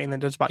officiating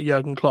than does about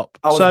Jurgen Klopp.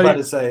 I was about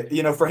to say,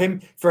 for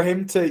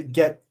him to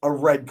get a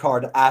red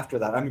card after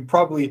that, I mean,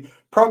 probably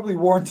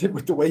warranted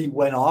with the way he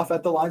went off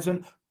at the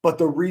linesman, but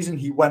the reason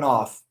he went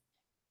off,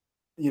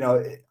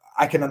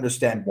 I can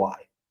understand why.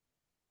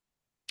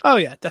 Oh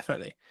yeah,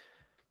 definitely.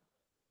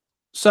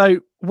 So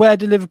where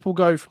do Liverpool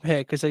go from here?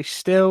 Because they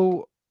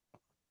still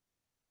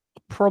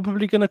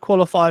probably going to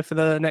qualify for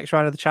the next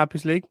round of the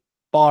Champions League,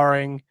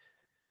 barring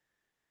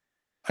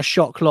a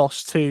shock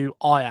loss to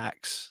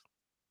Ajax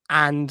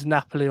and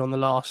Napoli on the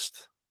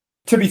last.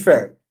 To be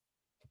fair,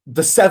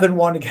 the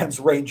 7-1 against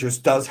Rangers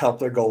does help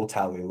their goal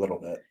tally a little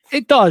bit.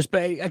 It does,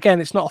 but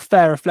again, it's not a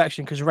fair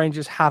reflection, because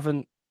Rangers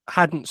hadn't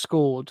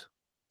scored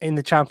in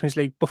the Champions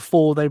League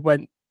before they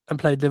went and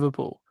played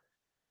Liverpool.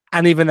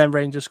 And even then,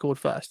 Rangers scored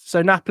first.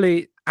 So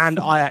Napoli and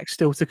Ajax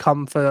still to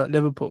come for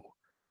Liverpool.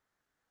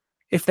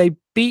 If they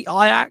beat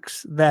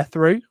Ajax, they're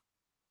through.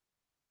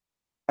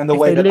 And the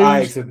way that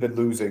Ajax have been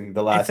losing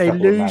the last couple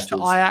of matches. If they lose to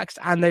Ajax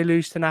and they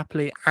lose to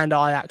Napoli and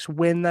Ajax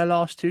win their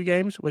last 2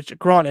 games, which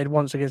granted,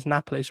 once against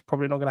Napoli is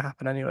probably not going to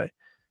happen anyway.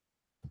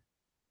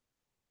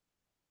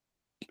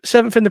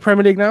 7th in the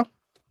Premier League now.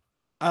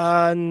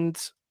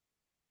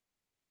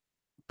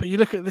 But you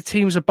look at the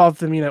teams above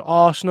them,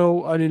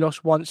 Arsenal only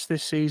lost once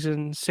this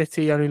season.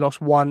 City only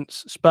lost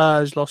once.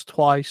 Spurs lost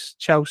twice.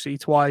 Chelsea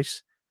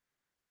twice.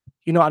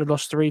 United have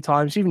lost 3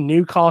 times. Even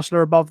Newcastle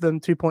are above them,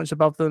 2 points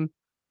above them.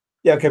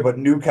 Yeah, okay, but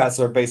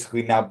Newcastle are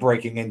basically now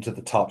breaking into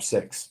the top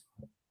 6.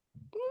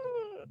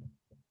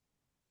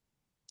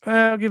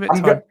 I'll give it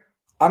time.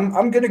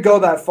 I'm going to go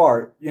that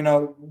far.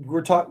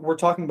 We're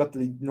talking about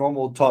the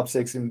normal top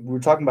 6, and we're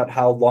talking about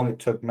how long it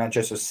took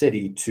Manchester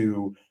City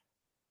to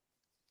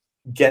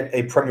get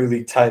a Premier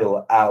League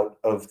title out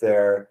of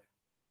their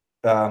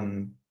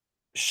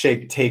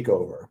Sheikh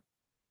takeover.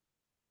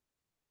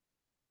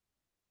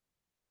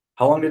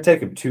 How long did it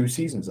take him? 2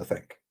 seasons, I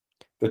think.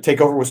 The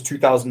takeover was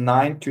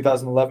 2009,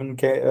 2011.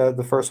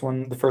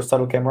 The first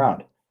title came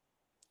around.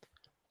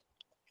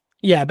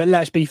 Yeah, but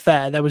let's be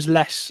fair. There was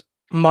less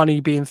money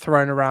being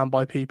thrown around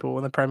by people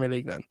in the Premier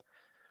League then.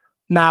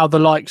 Now the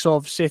likes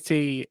of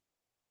City,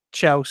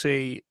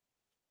 Chelsea,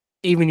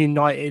 even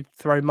United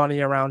throw money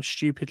around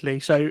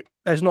stupidly. So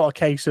there's not a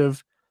case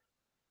of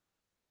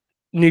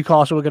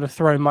Newcastle are going to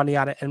throw money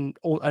at it and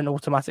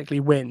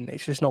automatically win.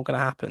 It's just not going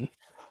to happen.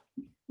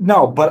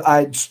 No, but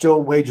I'd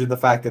still wager the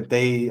fact that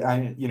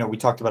we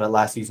talked about it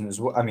last season as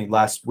well. I mean,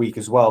 last week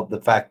as well. The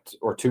fact,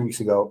 or 2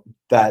 weeks ago,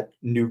 that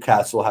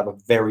Newcastle have a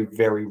very,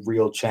 very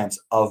real chance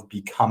of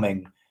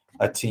becoming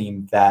a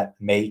team that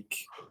make,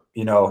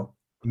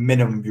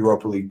 minimum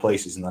Europa League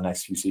places in the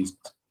next few seasons.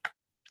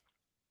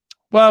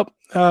 Well,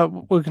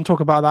 we can talk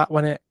about that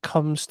when it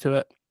comes to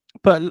it.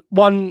 But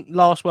one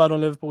last word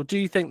on Liverpool. Do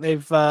you think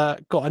they've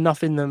got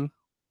enough in them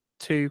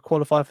to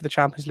qualify for the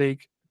Champions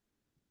League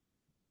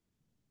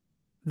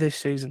this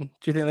season?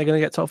 Do you think they're going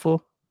to get top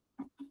 4?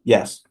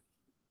 Yes.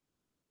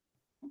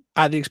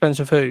 At the expense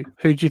of who?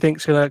 Who do you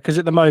think's going to... Because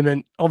at the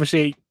moment,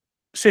 obviously,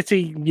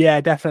 City,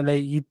 yeah,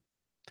 definitely.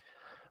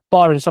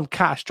 Barring some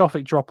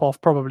catastrophic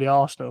drop-off, probably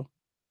Arsenal.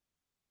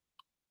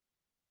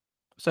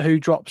 So who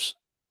drops?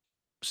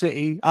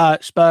 City,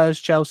 Spurs,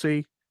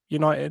 Chelsea,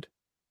 United?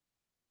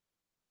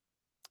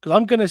 Because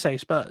I'm going to say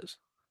Spurs.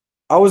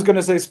 I was going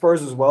to say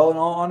Spurs as well, in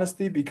all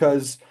honesty,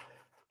 because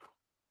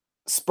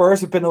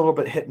Spurs have been a little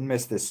bit hit and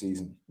miss this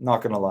season.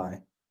 Not going to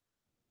lie.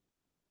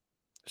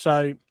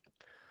 So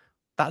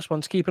that's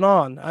one to keep an eye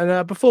on.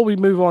 And before we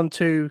move on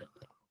to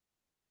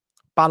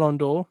Ballon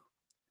d'Or,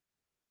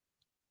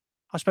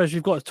 I suppose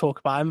we've got to talk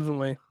about him, haven't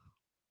we?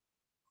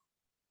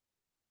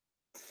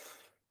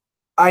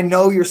 I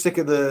know you're sick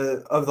of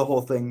the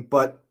whole thing,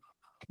 but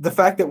the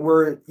fact that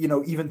we're,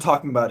 even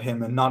talking about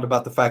him and not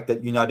about the fact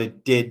that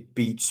United did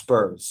beat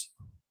Spurs,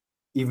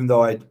 even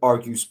though I'd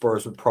argue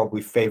Spurs would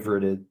probably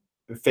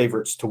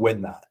favorites to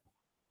win that.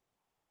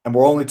 And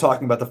we're only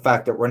talking about the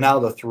fact that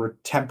Ronaldo threw a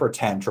temper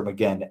tantrum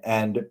again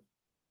and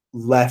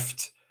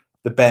left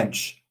the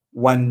bench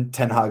when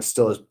Ten Hag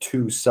still has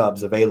 2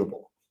 subs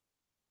available.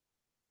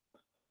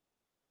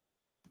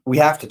 We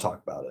have to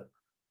talk about it.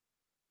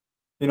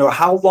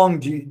 How long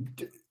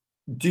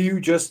do you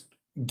just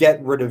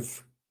get rid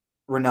of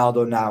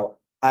Ronaldo now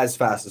as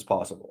fast as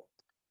possible?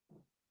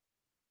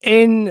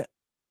 In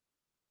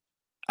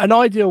an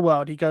ideal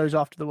world, he goes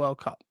after the World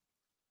Cup,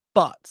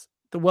 but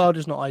the world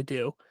is not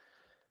ideal.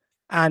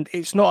 And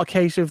it's not a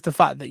case of the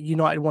fact that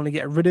United want to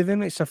get rid of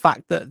him. It's a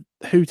fact that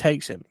who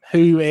takes him,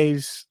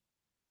 who's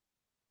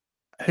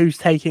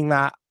taking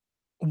that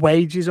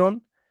wages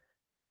on,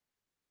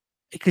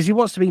 because he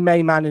wants to be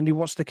main man and he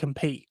wants to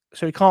compete.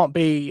 So he can't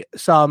be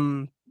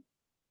some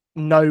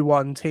no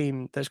one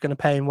team that's going to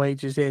pay him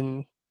wages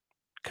in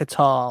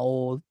Qatar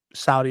or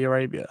Saudi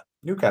Arabia.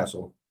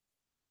 Newcastle.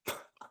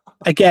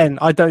 Again,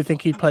 I don't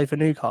think he'd play for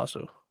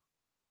Newcastle.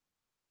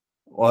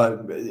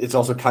 Well, it's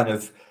also kind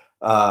of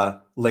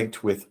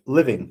linked with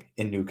living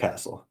in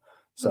Newcastle.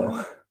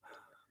 So,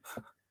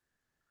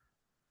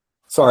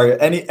 sorry,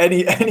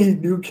 any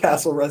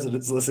Newcastle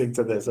residents listening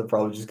to this are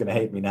probably just going to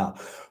hate me now.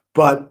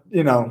 But,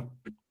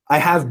 I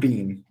have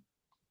been.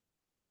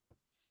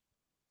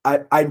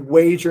 I'd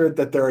wager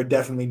that there are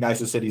definitely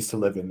nicer cities to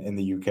live in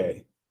the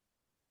UK.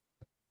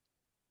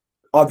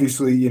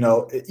 Obviously,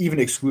 even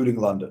excluding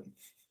London.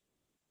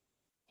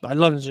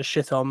 London's a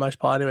shit on most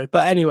part anyway.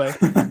 But anyway.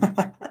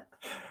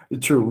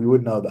 True, we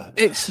would know that.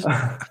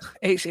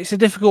 It's a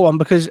difficult one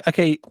because,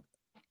 okay,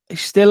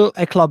 he's still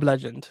a club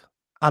legend,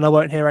 and I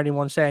won't hear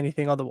anyone say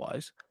anything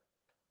otherwise.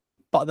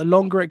 But the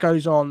longer it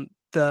goes on,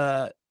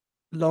 the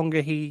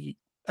longer he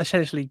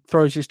essentially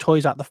throws his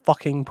toys out the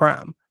fucking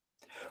pram.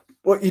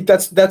 Well,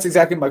 that's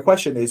exactly my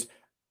question: is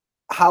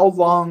how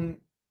long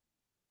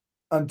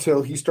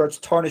until he starts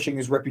tarnishing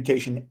his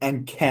reputation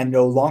and can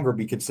no longer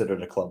be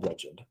considered a club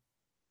legend?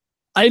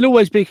 He'll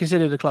always be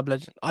considered a club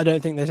legend. I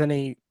don't think there's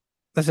any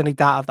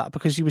doubt of that,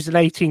 because he was an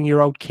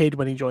 18-year-old kid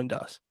when he joined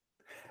us.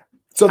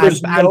 So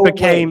there's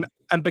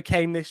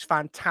became this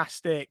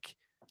fantastic.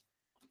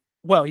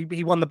 Well,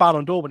 he won the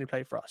Ballon d'Or when he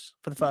played for us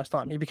for the first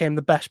time. He became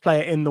the best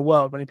player in the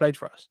world when he played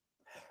for us.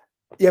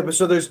 Yeah, but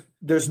so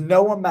there's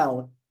no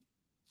amount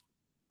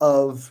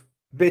of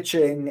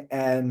bitching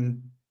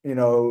and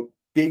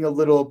being a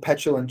little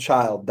petulant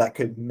child that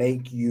could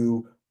make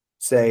you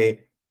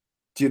say,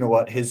 do you know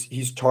what?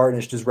 He's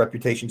tarnished his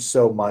reputation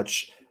so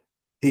much,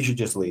 he should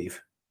just leave.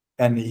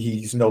 And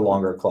he's no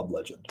longer a club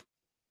legend.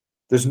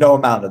 There's no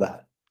amount of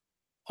that.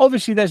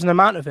 Obviously, there's an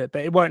amount of it,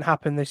 but it won't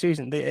happen this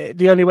season.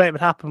 The only way it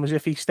would happen was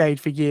if he stayed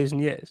for years and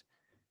years.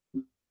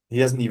 He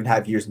doesn't even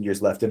have years and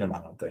years left in him, I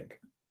don't think.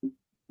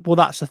 Well,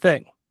 that's the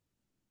thing.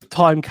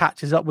 Time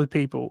catches up with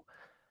people.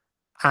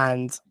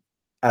 And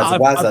as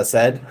Waza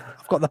said,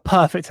 I've got the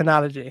perfect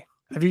analogy.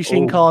 Have you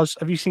seen Cars?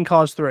 Have you seen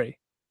Cars 3?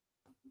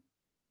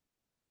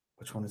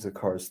 Which one is the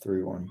Cars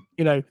 3 one?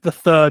 The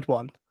third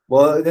one.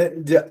 Well,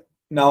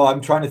 no,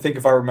 I'm trying to think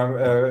if I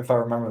remember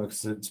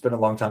because it's been a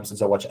long time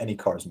since I watched any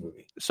Cars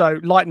movie. So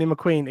Lightning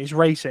McQueen is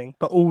racing,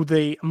 but all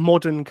the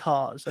modern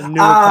cars and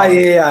newer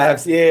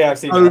cars I've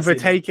seen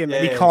overtake him,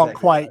 and he can't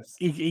quite.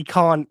 He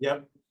can't.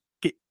 Yep.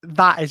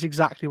 That is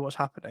exactly what's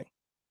happening.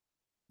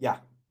 Yeah.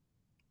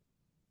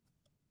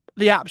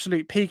 The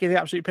absolute peak of the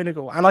absolute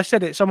pinnacle. And I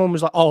said it. Someone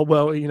was like, "Oh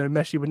well,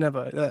 Messi would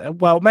never."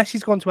 Well,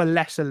 Messi's gone to a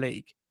lesser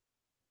league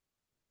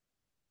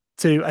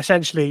to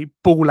essentially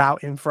ball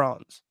out in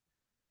France.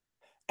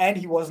 And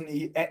he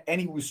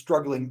was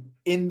struggling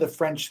in the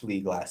French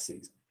league last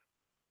season.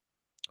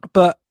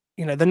 But,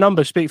 the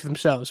numbers speak for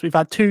themselves. We've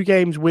had 2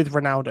 games with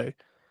Ronaldo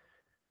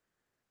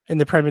in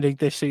the Premier League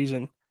this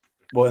season.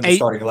 Well, in the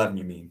starting 11,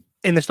 you mean?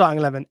 In the starting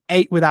 11,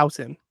 8 without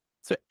him.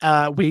 So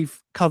we've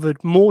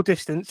covered more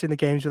distance in the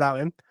games without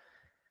him.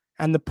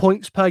 And the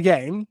points per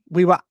game,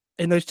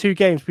 in those 2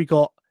 games, we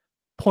got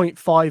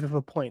 0.5 of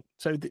a point.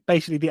 So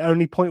basically the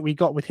only point we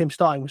got with him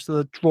starting was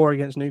the draw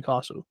against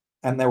Newcastle.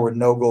 And there were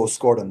no goals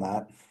scored in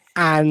that.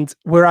 And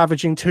we're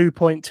averaging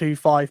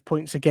 2.25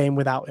 points a game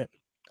without him.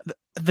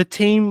 The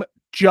team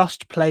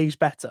just plays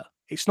better.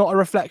 It's not a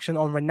reflection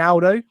on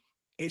Ronaldo.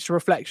 It's a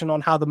reflection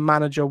on how the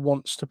manager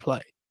wants to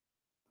play.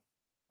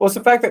 Well, it's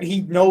the fact that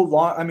he no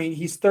longer,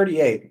 he's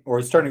 38, or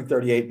he's turning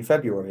 38 in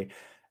February.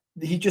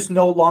 He just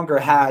no longer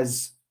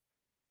has,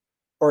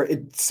 or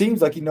it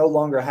seems like he no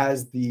longer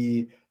has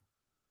the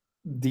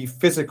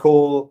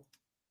physical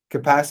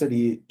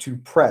capacity to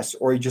press,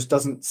 or he just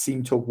doesn't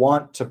seem to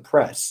want to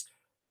press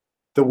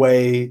the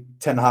way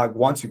Ten Hag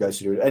wants you guys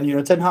to do it.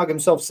 And, Ten Hag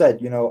himself said,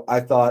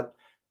 I thought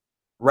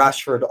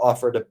Rashford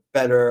offered a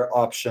better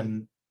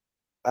option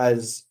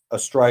as a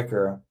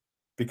striker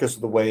because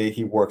of the way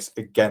he works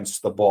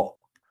against the ball.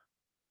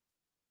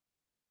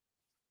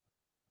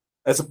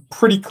 That's a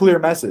pretty clear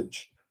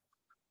message.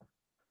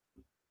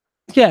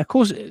 Yeah, of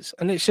course it is.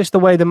 And it's just the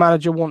way the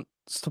manager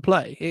wants to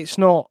play. It's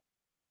not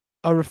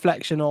a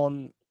reflection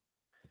on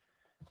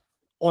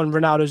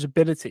Ronaldo's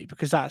ability,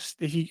 because that's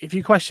if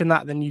you question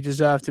that, then you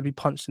deserve to be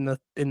punched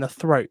in the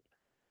throat.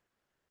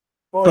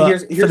 Well, but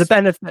here's for the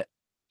benefit,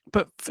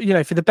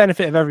 for the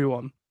benefit of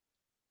everyone,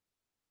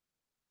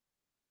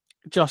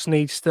 just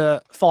needs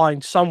to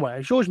find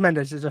somewhere. Jorge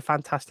Mendes is a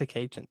fantastic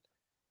agent.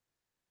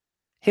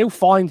 He'll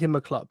find him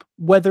a club,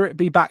 whether it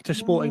be back to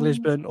Sporting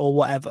Lisbon or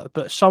whatever,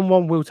 but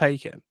someone will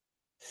take him.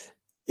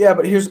 Yeah,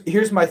 but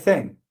here's my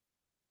thing.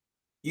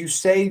 You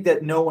say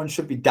that no one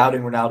should be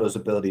doubting Ronaldo's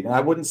ability, and I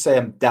wouldn't say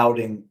I'm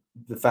doubting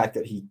the fact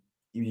that he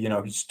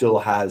still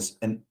has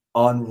an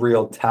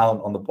unreal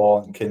talent on the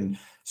ball and can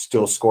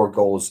still score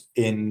goals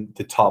in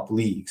the top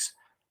leagues.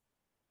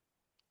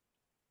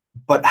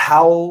 But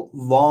how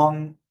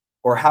long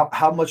or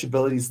how much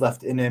ability is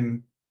left in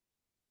him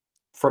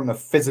from a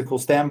physical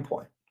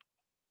standpoint?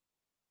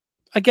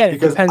 Again,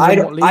 because it depends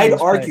on what league I'd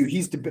argue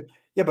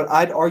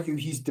I'd argue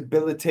he's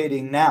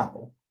debilitating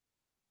now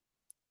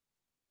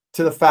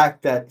to the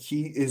fact that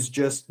he is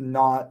just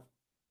not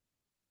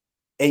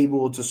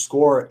able to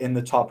score in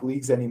the top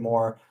leagues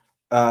anymore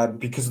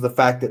because of the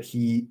fact that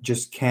he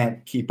just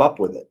can't keep up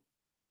with it.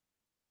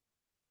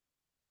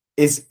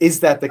 Is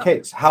that the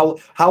case? How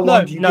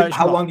long do you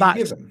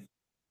give him?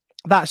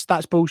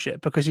 That's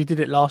bullshit, because he did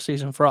it last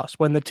season for us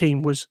when the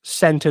team was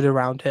centered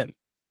around him.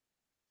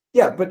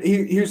 Yeah, but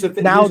here's the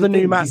thing. Now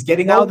he's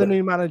getting older. The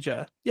new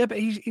manager. Yeah, but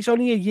he's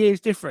only a year's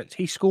difference.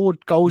 He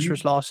scored goals for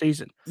us last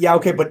season. Yeah,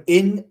 okay, but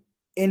in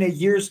a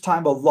year's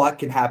time, a lot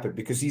can happen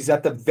because he's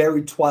at the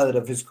very twilight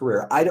of his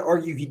career. I'd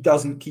argue he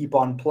doesn't keep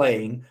on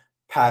playing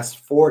past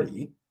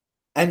 40,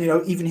 and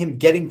even him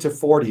getting to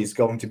 40 is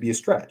going to be a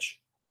stretch.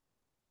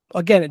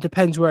 Again, it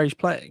depends where he's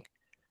playing.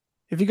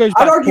 If he goes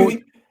back,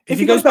 if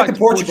he goes back to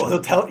Portugal,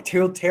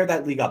 he'll tear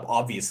that league up,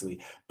 obviously.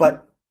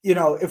 But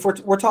if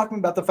we're talking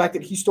about the fact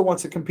that he still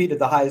wants to compete at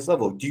the highest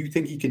level, do you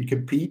think he can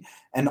compete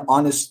and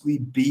honestly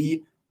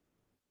be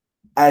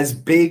as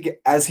big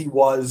as he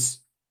was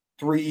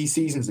 3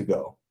 seasons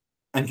ago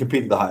and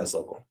compete at the highest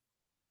level?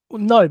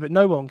 Well, no, but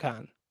no one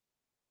can.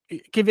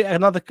 Give it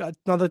another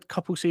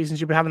couple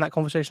seasons, you'll be having that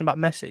conversation about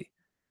Messi.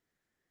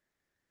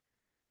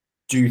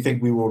 Do you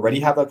think we will already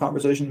have that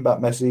conversation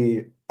about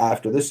Messi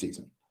after this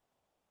season?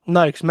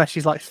 No, because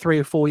Messi's like 3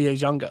 or 4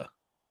 years younger.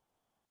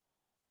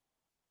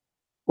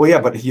 Well, yeah,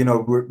 but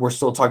we're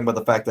still talking about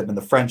the fact that in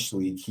the French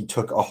league, he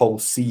took a whole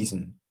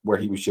season where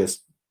he was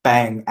just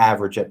bang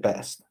average at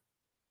best.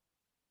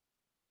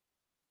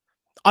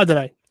 I don't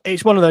know.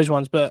 It's one of those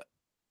ones, but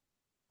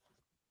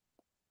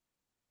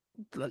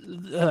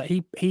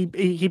he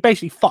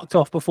basically fucked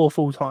off before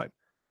full time.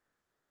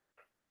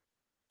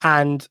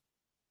 And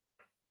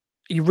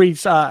you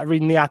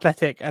reading The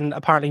Athletic, and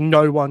apparently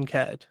no one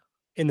cared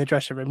in the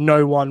dressing room.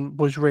 No one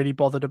was really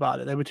bothered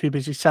about it. They were too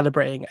busy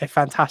celebrating a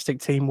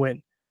fantastic team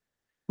win.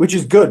 Which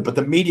is good, but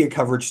the media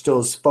coverage still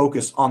is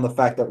focused on the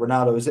fact that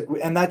Ronaldo is,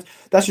 and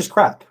that's just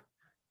crap.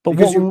 But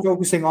because you're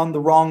focusing on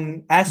the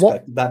wrong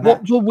aspect of that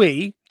match. What were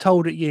we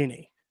told at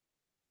uni?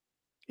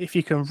 If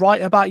you can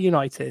write about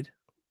United,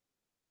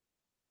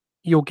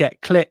 you'll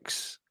get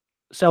clicks,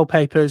 sell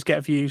papers,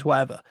 get views,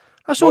 whatever.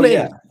 That's all it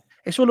is.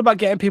 It's all about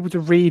getting people to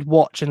read,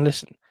 watch, and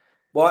listen.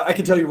 Well, I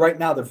can tell you right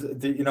now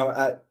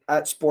that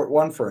at Sport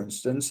 1, for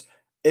instance,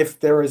 if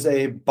there is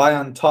a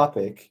Bayern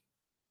topic,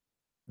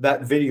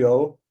 that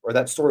video or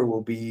that story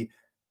will be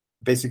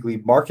basically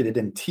marketed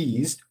and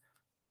teased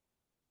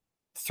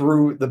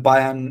through the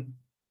Bayern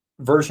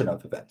version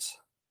of events,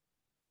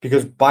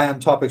 because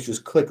Bayern topics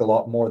just click a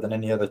lot more than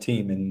any other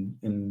team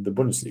in the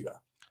Bundesliga.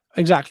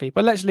 Exactly.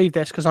 But let's leave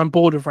this, because I'm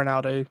bored of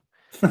Ronaldo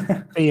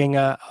being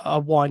a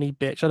whiny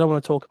bitch. I don't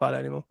want to talk about it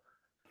anymore.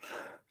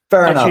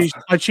 Fair enough.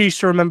 I choose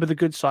to remember the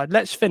good side.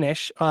 Let's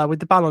finish with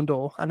the Ballon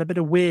d'Or and a bit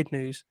of weird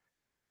news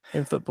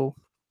in football.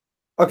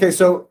 Okay,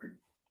 so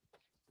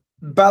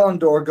Ballon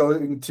d'Or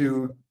going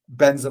to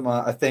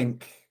Benzema, I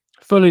think.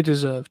 Fully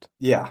deserved.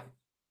 Yeah.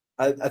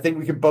 I think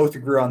we can both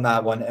agree on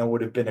that one, and it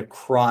would have been a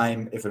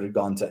crime if it had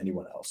gone to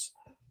anyone else.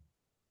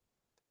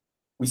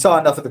 We saw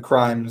enough of the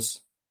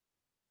crimes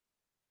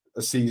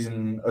a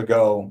season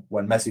ago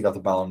when Messi got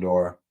the Ballon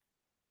d'Or.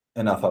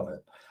 Enough of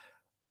it.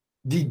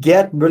 The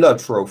Gerd Müller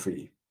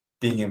trophy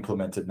being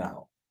implemented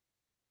now.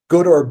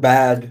 Good or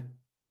bad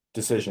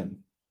decision?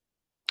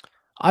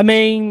 I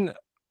mean,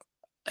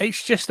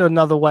 it's just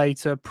another way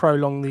to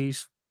prolong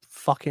these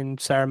fucking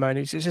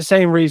ceremonies. It's the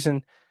same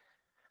reason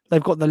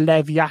they've got the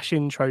Lev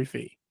Yashin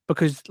trophy,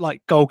 because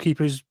like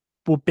goalkeepers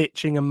were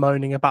bitching and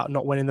moaning about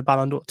not winning the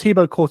Ballon d'Or.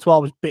 Thibaut Courtois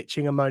was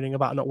bitching and moaning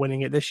about not winning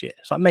it this year.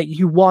 It's like, mate,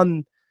 you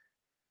won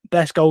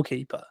best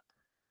goalkeeper.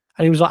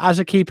 And he was like, as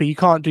a keeper, you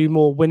can't do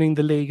more winning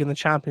the league and the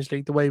Champions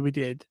League the way we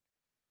did.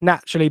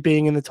 Naturally,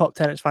 being in the top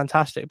 10 is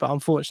fantastic. But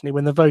unfortunately,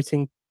 when the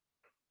voting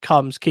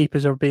comes,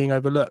 keepers are being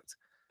overlooked.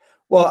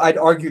 Well, I'd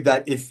argue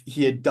that if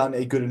he had done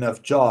a good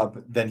enough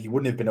job, then he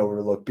wouldn't have been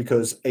overlooked,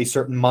 because a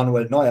certain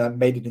Manuel Neuer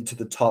made it into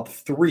the top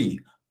 3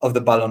 of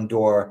the Ballon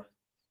d'Or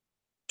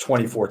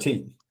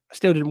 2014.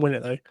 Still didn't win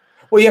it, though.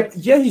 Well,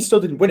 yeah, he still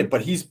didn't win it,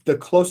 but he's the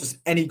closest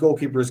any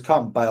goalkeeper has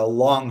come by a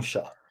long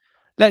shot.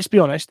 let's be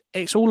honest,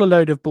 it's all a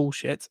load of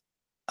bullshit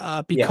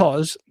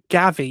because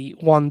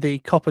Gavi won the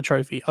Copper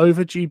Trophy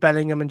over Jude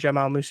Bellingham and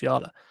Jamal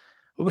Musiala,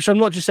 which I'm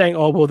not just saying,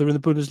 oh, well, they're in the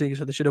Bundesliga,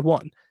 so they should have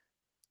won.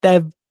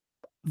 They're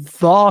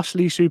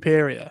vastly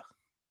superior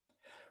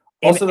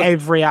in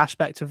every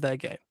aspect of their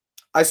game.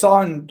 I saw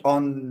on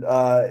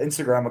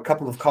Instagram a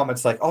couple of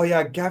comments like, oh,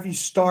 yeah, Gavi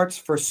starts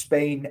for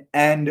Spain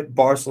and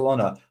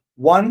Barcelona.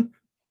 One,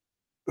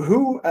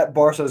 who at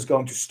Barca is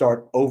going to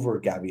start over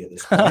Gavi at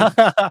this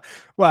point?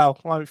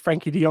 Well,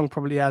 Frankie de Jong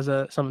probably has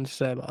something to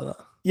say about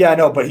that. Yeah,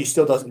 no, but he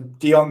still doesn't.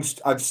 De Jong's,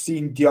 I've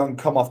seen De Jong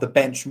come off the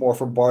bench more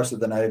from Barca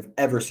than I've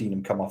ever seen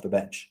him come off the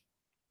bench.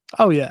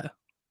 Oh, yeah.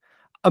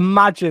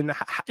 Imagine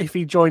if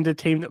he joined a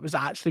team that was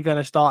actually going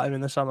to start him in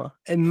the summer.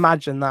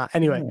 Imagine that.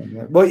 Anyway.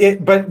 Well, yeah,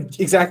 but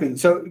exactly.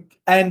 So,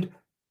 and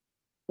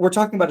we're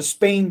talking about a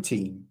Spain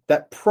team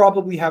that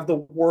probably have the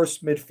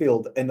worst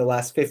midfield in the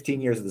last 15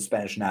 years of the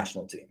Spanish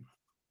national team.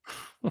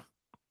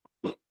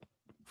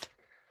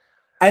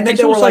 And then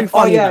they were like,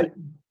 funny, oh, yeah,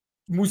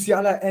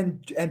 Musiala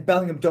and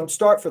Bellingham don't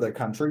start for their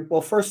country.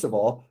 Well, first of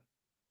all,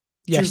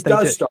 yes, they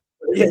do. Start.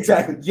 Yeah,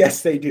 exactly.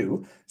 Yes, they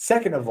do.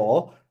 Second of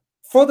all,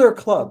 for their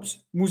clubs,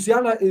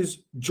 Musiala is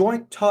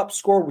joint top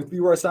scorer with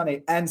Leroy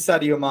Sané and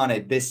Sadio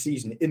Mane this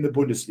season in the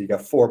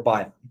Bundesliga for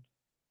Bayern.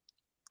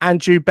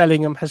 And Jude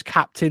Bellingham has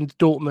captained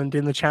Dortmund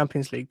in the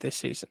Champions League this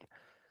season.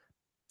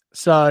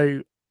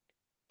 So,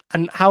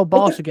 and how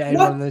Barca getting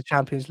on in the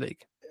Champions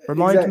League?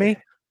 Remind me?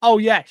 Oh,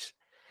 yes.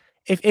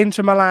 If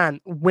Inter Milan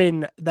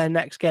win their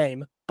next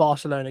game,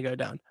 Barcelona go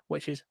down,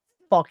 which is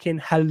fucking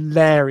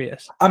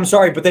hilarious. I'm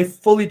sorry, but they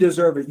fully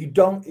deserve it. You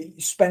don't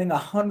spending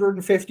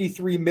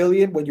 153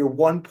 million when you're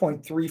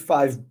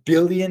 1.35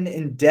 billion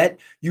in debt.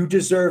 You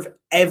deserve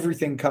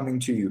everything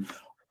coming to you.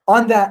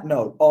 On that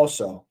note,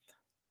 also,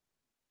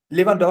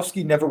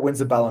 Lewandowski never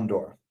wins a Ballon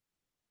d'Or.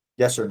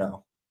 Yes or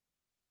no?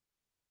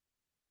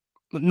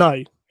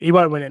 No, he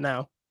won't win it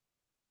now.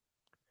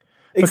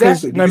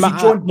 Exactly. No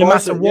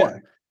matter what. Yeah.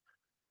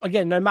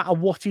 Again, no matter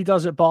what he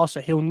does at Barca,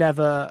 he'll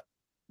never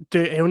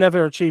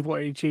achieve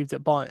what he achieved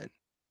at Bayern.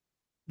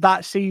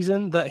 That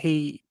season that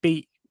he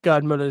beat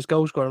Gerd Muller's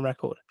goal scoring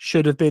record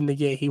should have been the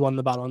year he won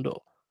the Ballon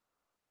d'Or.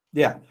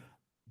 Yeah,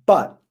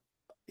 but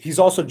he's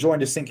also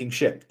joined a sinking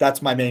ship.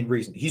 That's my main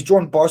reason. He's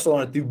joined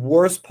Barcelona at the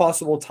worst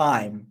possible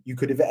time you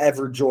could have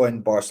ever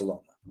joined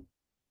Barcelona.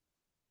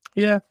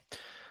 Yeah.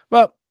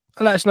 Well,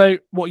 let us know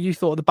what you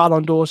thought of the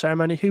Ballon d'Or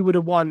ceremony. Who would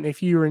have won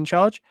if you were in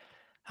charge?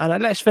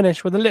 And let's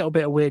finish with a little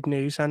bit of weird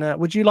news. And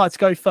would you like to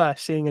go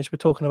first, seeing as we're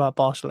talking about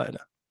Barcelona?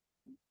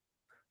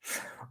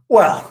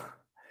 Well,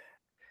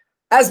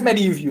 as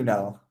many of you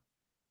know,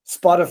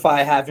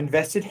 Spotify have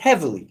invested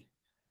heavily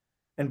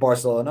in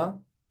Barcelona,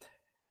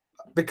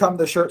 become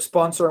the shirt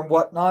sponsor and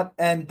whatnot.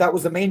 And that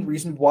was the main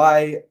reason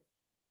why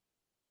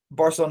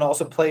Barcelona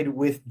also played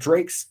with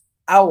Drake's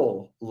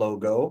owl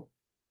logo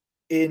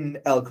in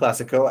El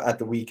Clasico at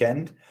the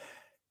weekend.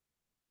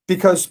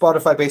 Because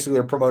Spotify basically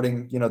are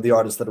promoting, the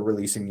artists that are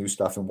releasing new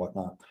stuff and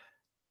whatnot.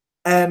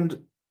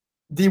 And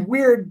the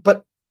weird,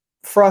 but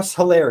for us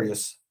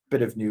hilarious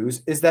bit of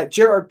news is that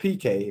Gerard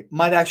Piqué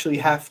might actually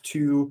have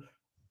to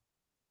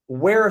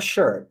wear a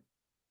shirt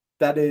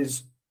that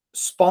is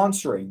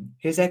sponsoring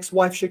his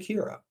ex-wife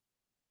Shakira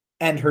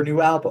and her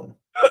new album.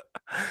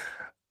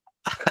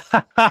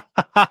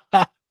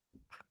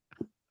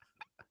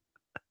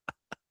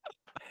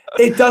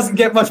 It doesn't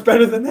get much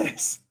better than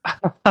this.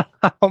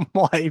 Oh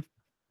my.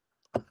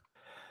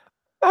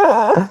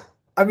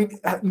 I mean,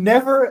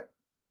 never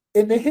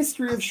in the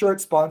history of shirt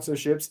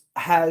sponsorships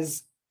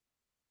has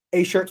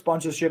a shirt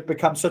sponsorship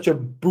become such a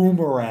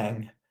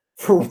boomerang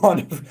for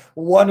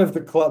one of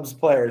the club's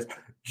players.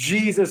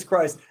 Jesus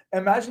Christ.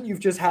 Imagine you've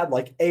just had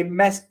like a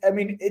mess. I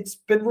mean, it's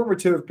been rumored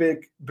to have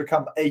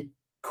become a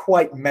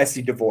quite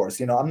messy divorce.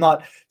 I'm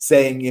not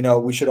saying,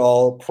 we should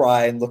all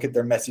pry and look at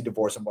their messy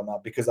divorce and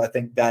whatnot, because I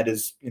think that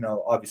is,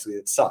 obviously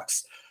it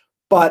sucks.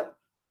 But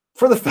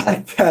for the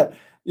fact that,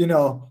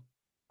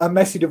 a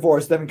messy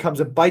divorce then comes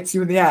and bites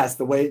you in the ass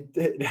the way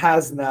it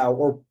has now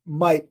or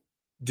might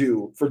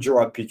do for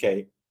Gerard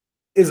Piqué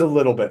is a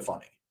little bit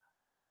funny.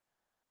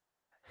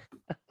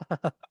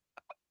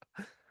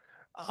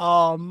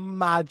 Oh,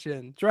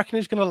 imagine. Do you reckon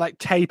he's going to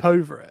tape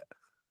over it?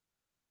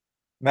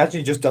 Imagine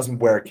he just doesn't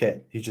wear a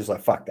kit. He's just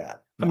like, fuck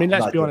that. No, I mean,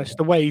 let's be honest.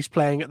 The way he's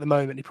playing at the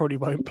moment, he probably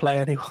won't play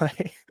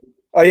anyway.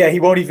 Oh yeah, he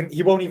won't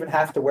even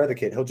have to wear the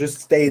kit. He'll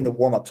just stay in the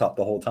warm-up top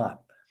the whole time.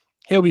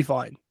 He'll be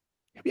fine.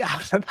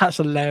 Yeah, that's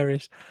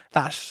hilarious.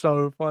 That's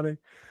so funny.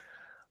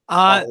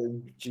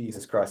 Oh,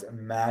 Jesus Christ.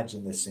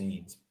 Imagine the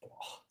scenes. Oh.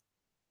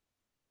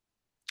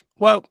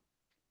 Well,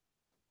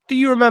 do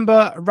you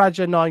remember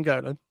Radja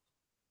Nainggolan?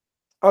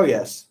 Oh,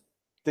 yes.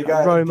 The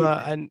guy,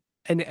 Roma and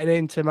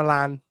Inter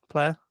Milan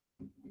player.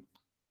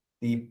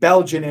 The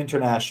Belgian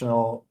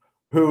international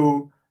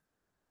who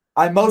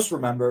I most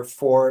remember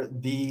for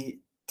the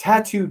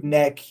tattooed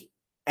neck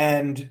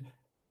and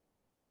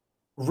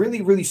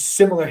really, really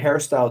similar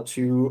hairstyle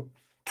to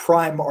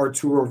prime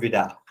Arturo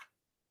Vidal.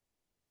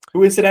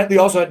 who incidentally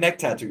also had neck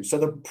tattoos. So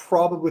they're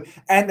probably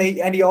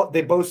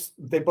they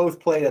both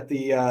played at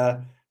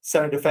the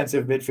center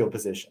defensive midfield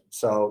position.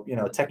 So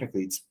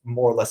technically it's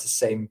more or less the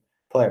same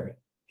player.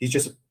 He's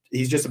just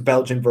a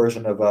Belgian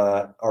version of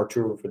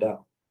Arturo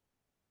Vidal.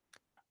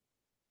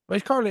 Well,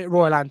 he's currently at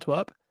Royal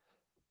Antwerp,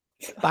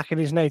 back in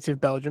his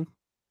native Belgium,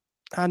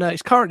 and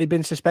he's currently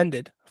been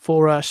suspended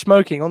for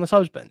smoking on the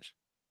subs bench.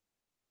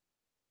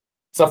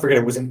 Let's not forget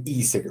it was an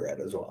e-cigarette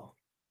as well.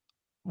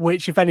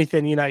 Which, if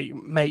anything,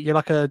 mate, you're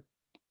like a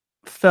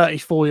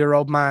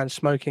 34-year-old man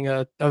smoking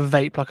a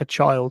vape like a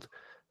child.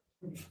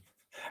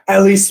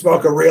 At least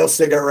smoke a real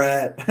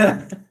cigarette.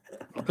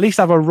 At least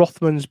have a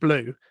Rothmans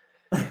Blue.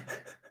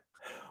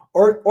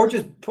 or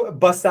just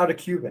bust out a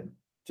Cuban.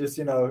 Just,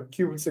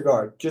 Cuban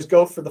cigar. Just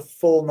go for the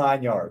full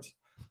 9 yards.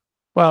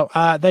 Well,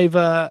 they've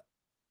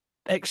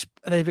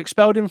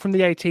expelled him from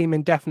the A team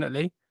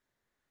indefinitely.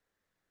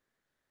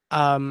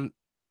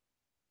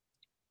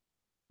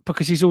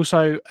 Because he's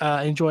also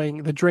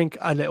enjoying the drink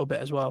a little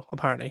bit as well,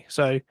 apparently.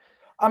 So,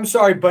 I'm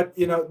sorry, but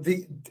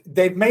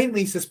they've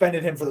mainly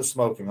suspended him for the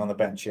smoking on the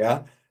bench.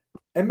 Yeah,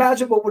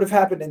 imagine what would have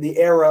happened in the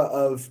era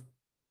of,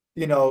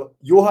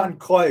 Johan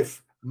Cruyff,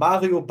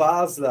 Mario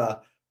Basler.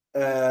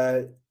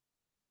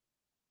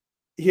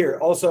 Here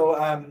also,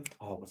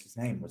 what's his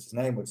name?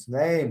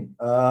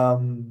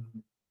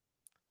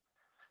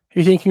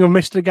 You're thinking of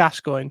Mr.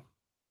 Gascoigne?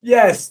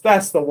 Yes,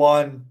 that's the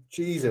one.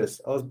 Jesus,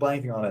 I was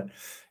blanking on it.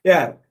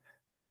 Yeah.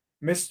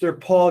 Mr.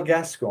 Paul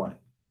Gascoigne.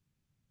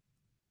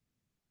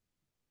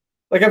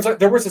 Like, I'm sorry,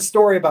 there was a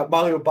story about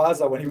Mario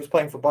Basler when he was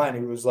playing for Bayern.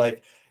 He was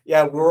like,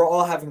 yeah, we were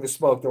all having the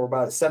smoke. There were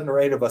about 7 or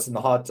 8 of us in the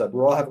hot tub. We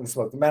were all having the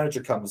smoke. The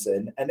manager comes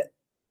in, and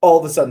all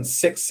of a sudden,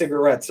 6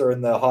 cigarettes are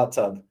in the hot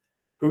tub.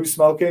 Who's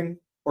smoking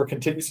or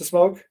continues to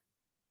smoke?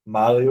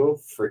 Mario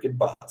freaking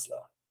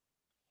Basler.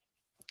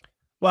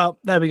 Well,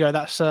 there we go.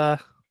 That's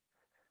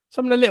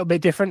something a little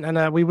bit different,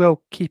 and we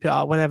will keep it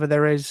up whenever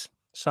there is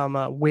some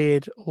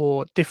weird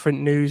or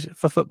different news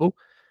for football.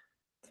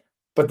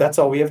 But that's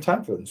all we have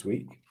time for this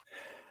week.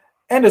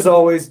 And as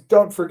always,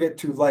 don't forget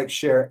to like,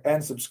 share,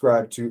 and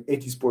subscribe to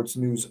AT Sports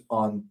News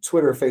on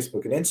Twitter,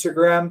 Facebook, and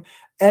Instagram.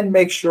 And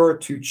make sure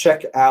to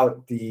check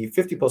out the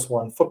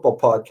 50+1 football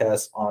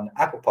podcast on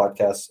Apple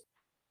Podcasts,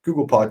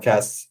 Google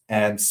Podcasts,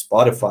 and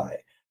Spotify.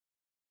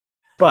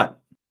 But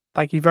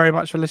thank you very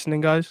much for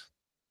listening, guys.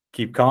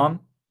 Keep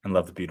calm and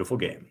love the beautiful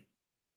game.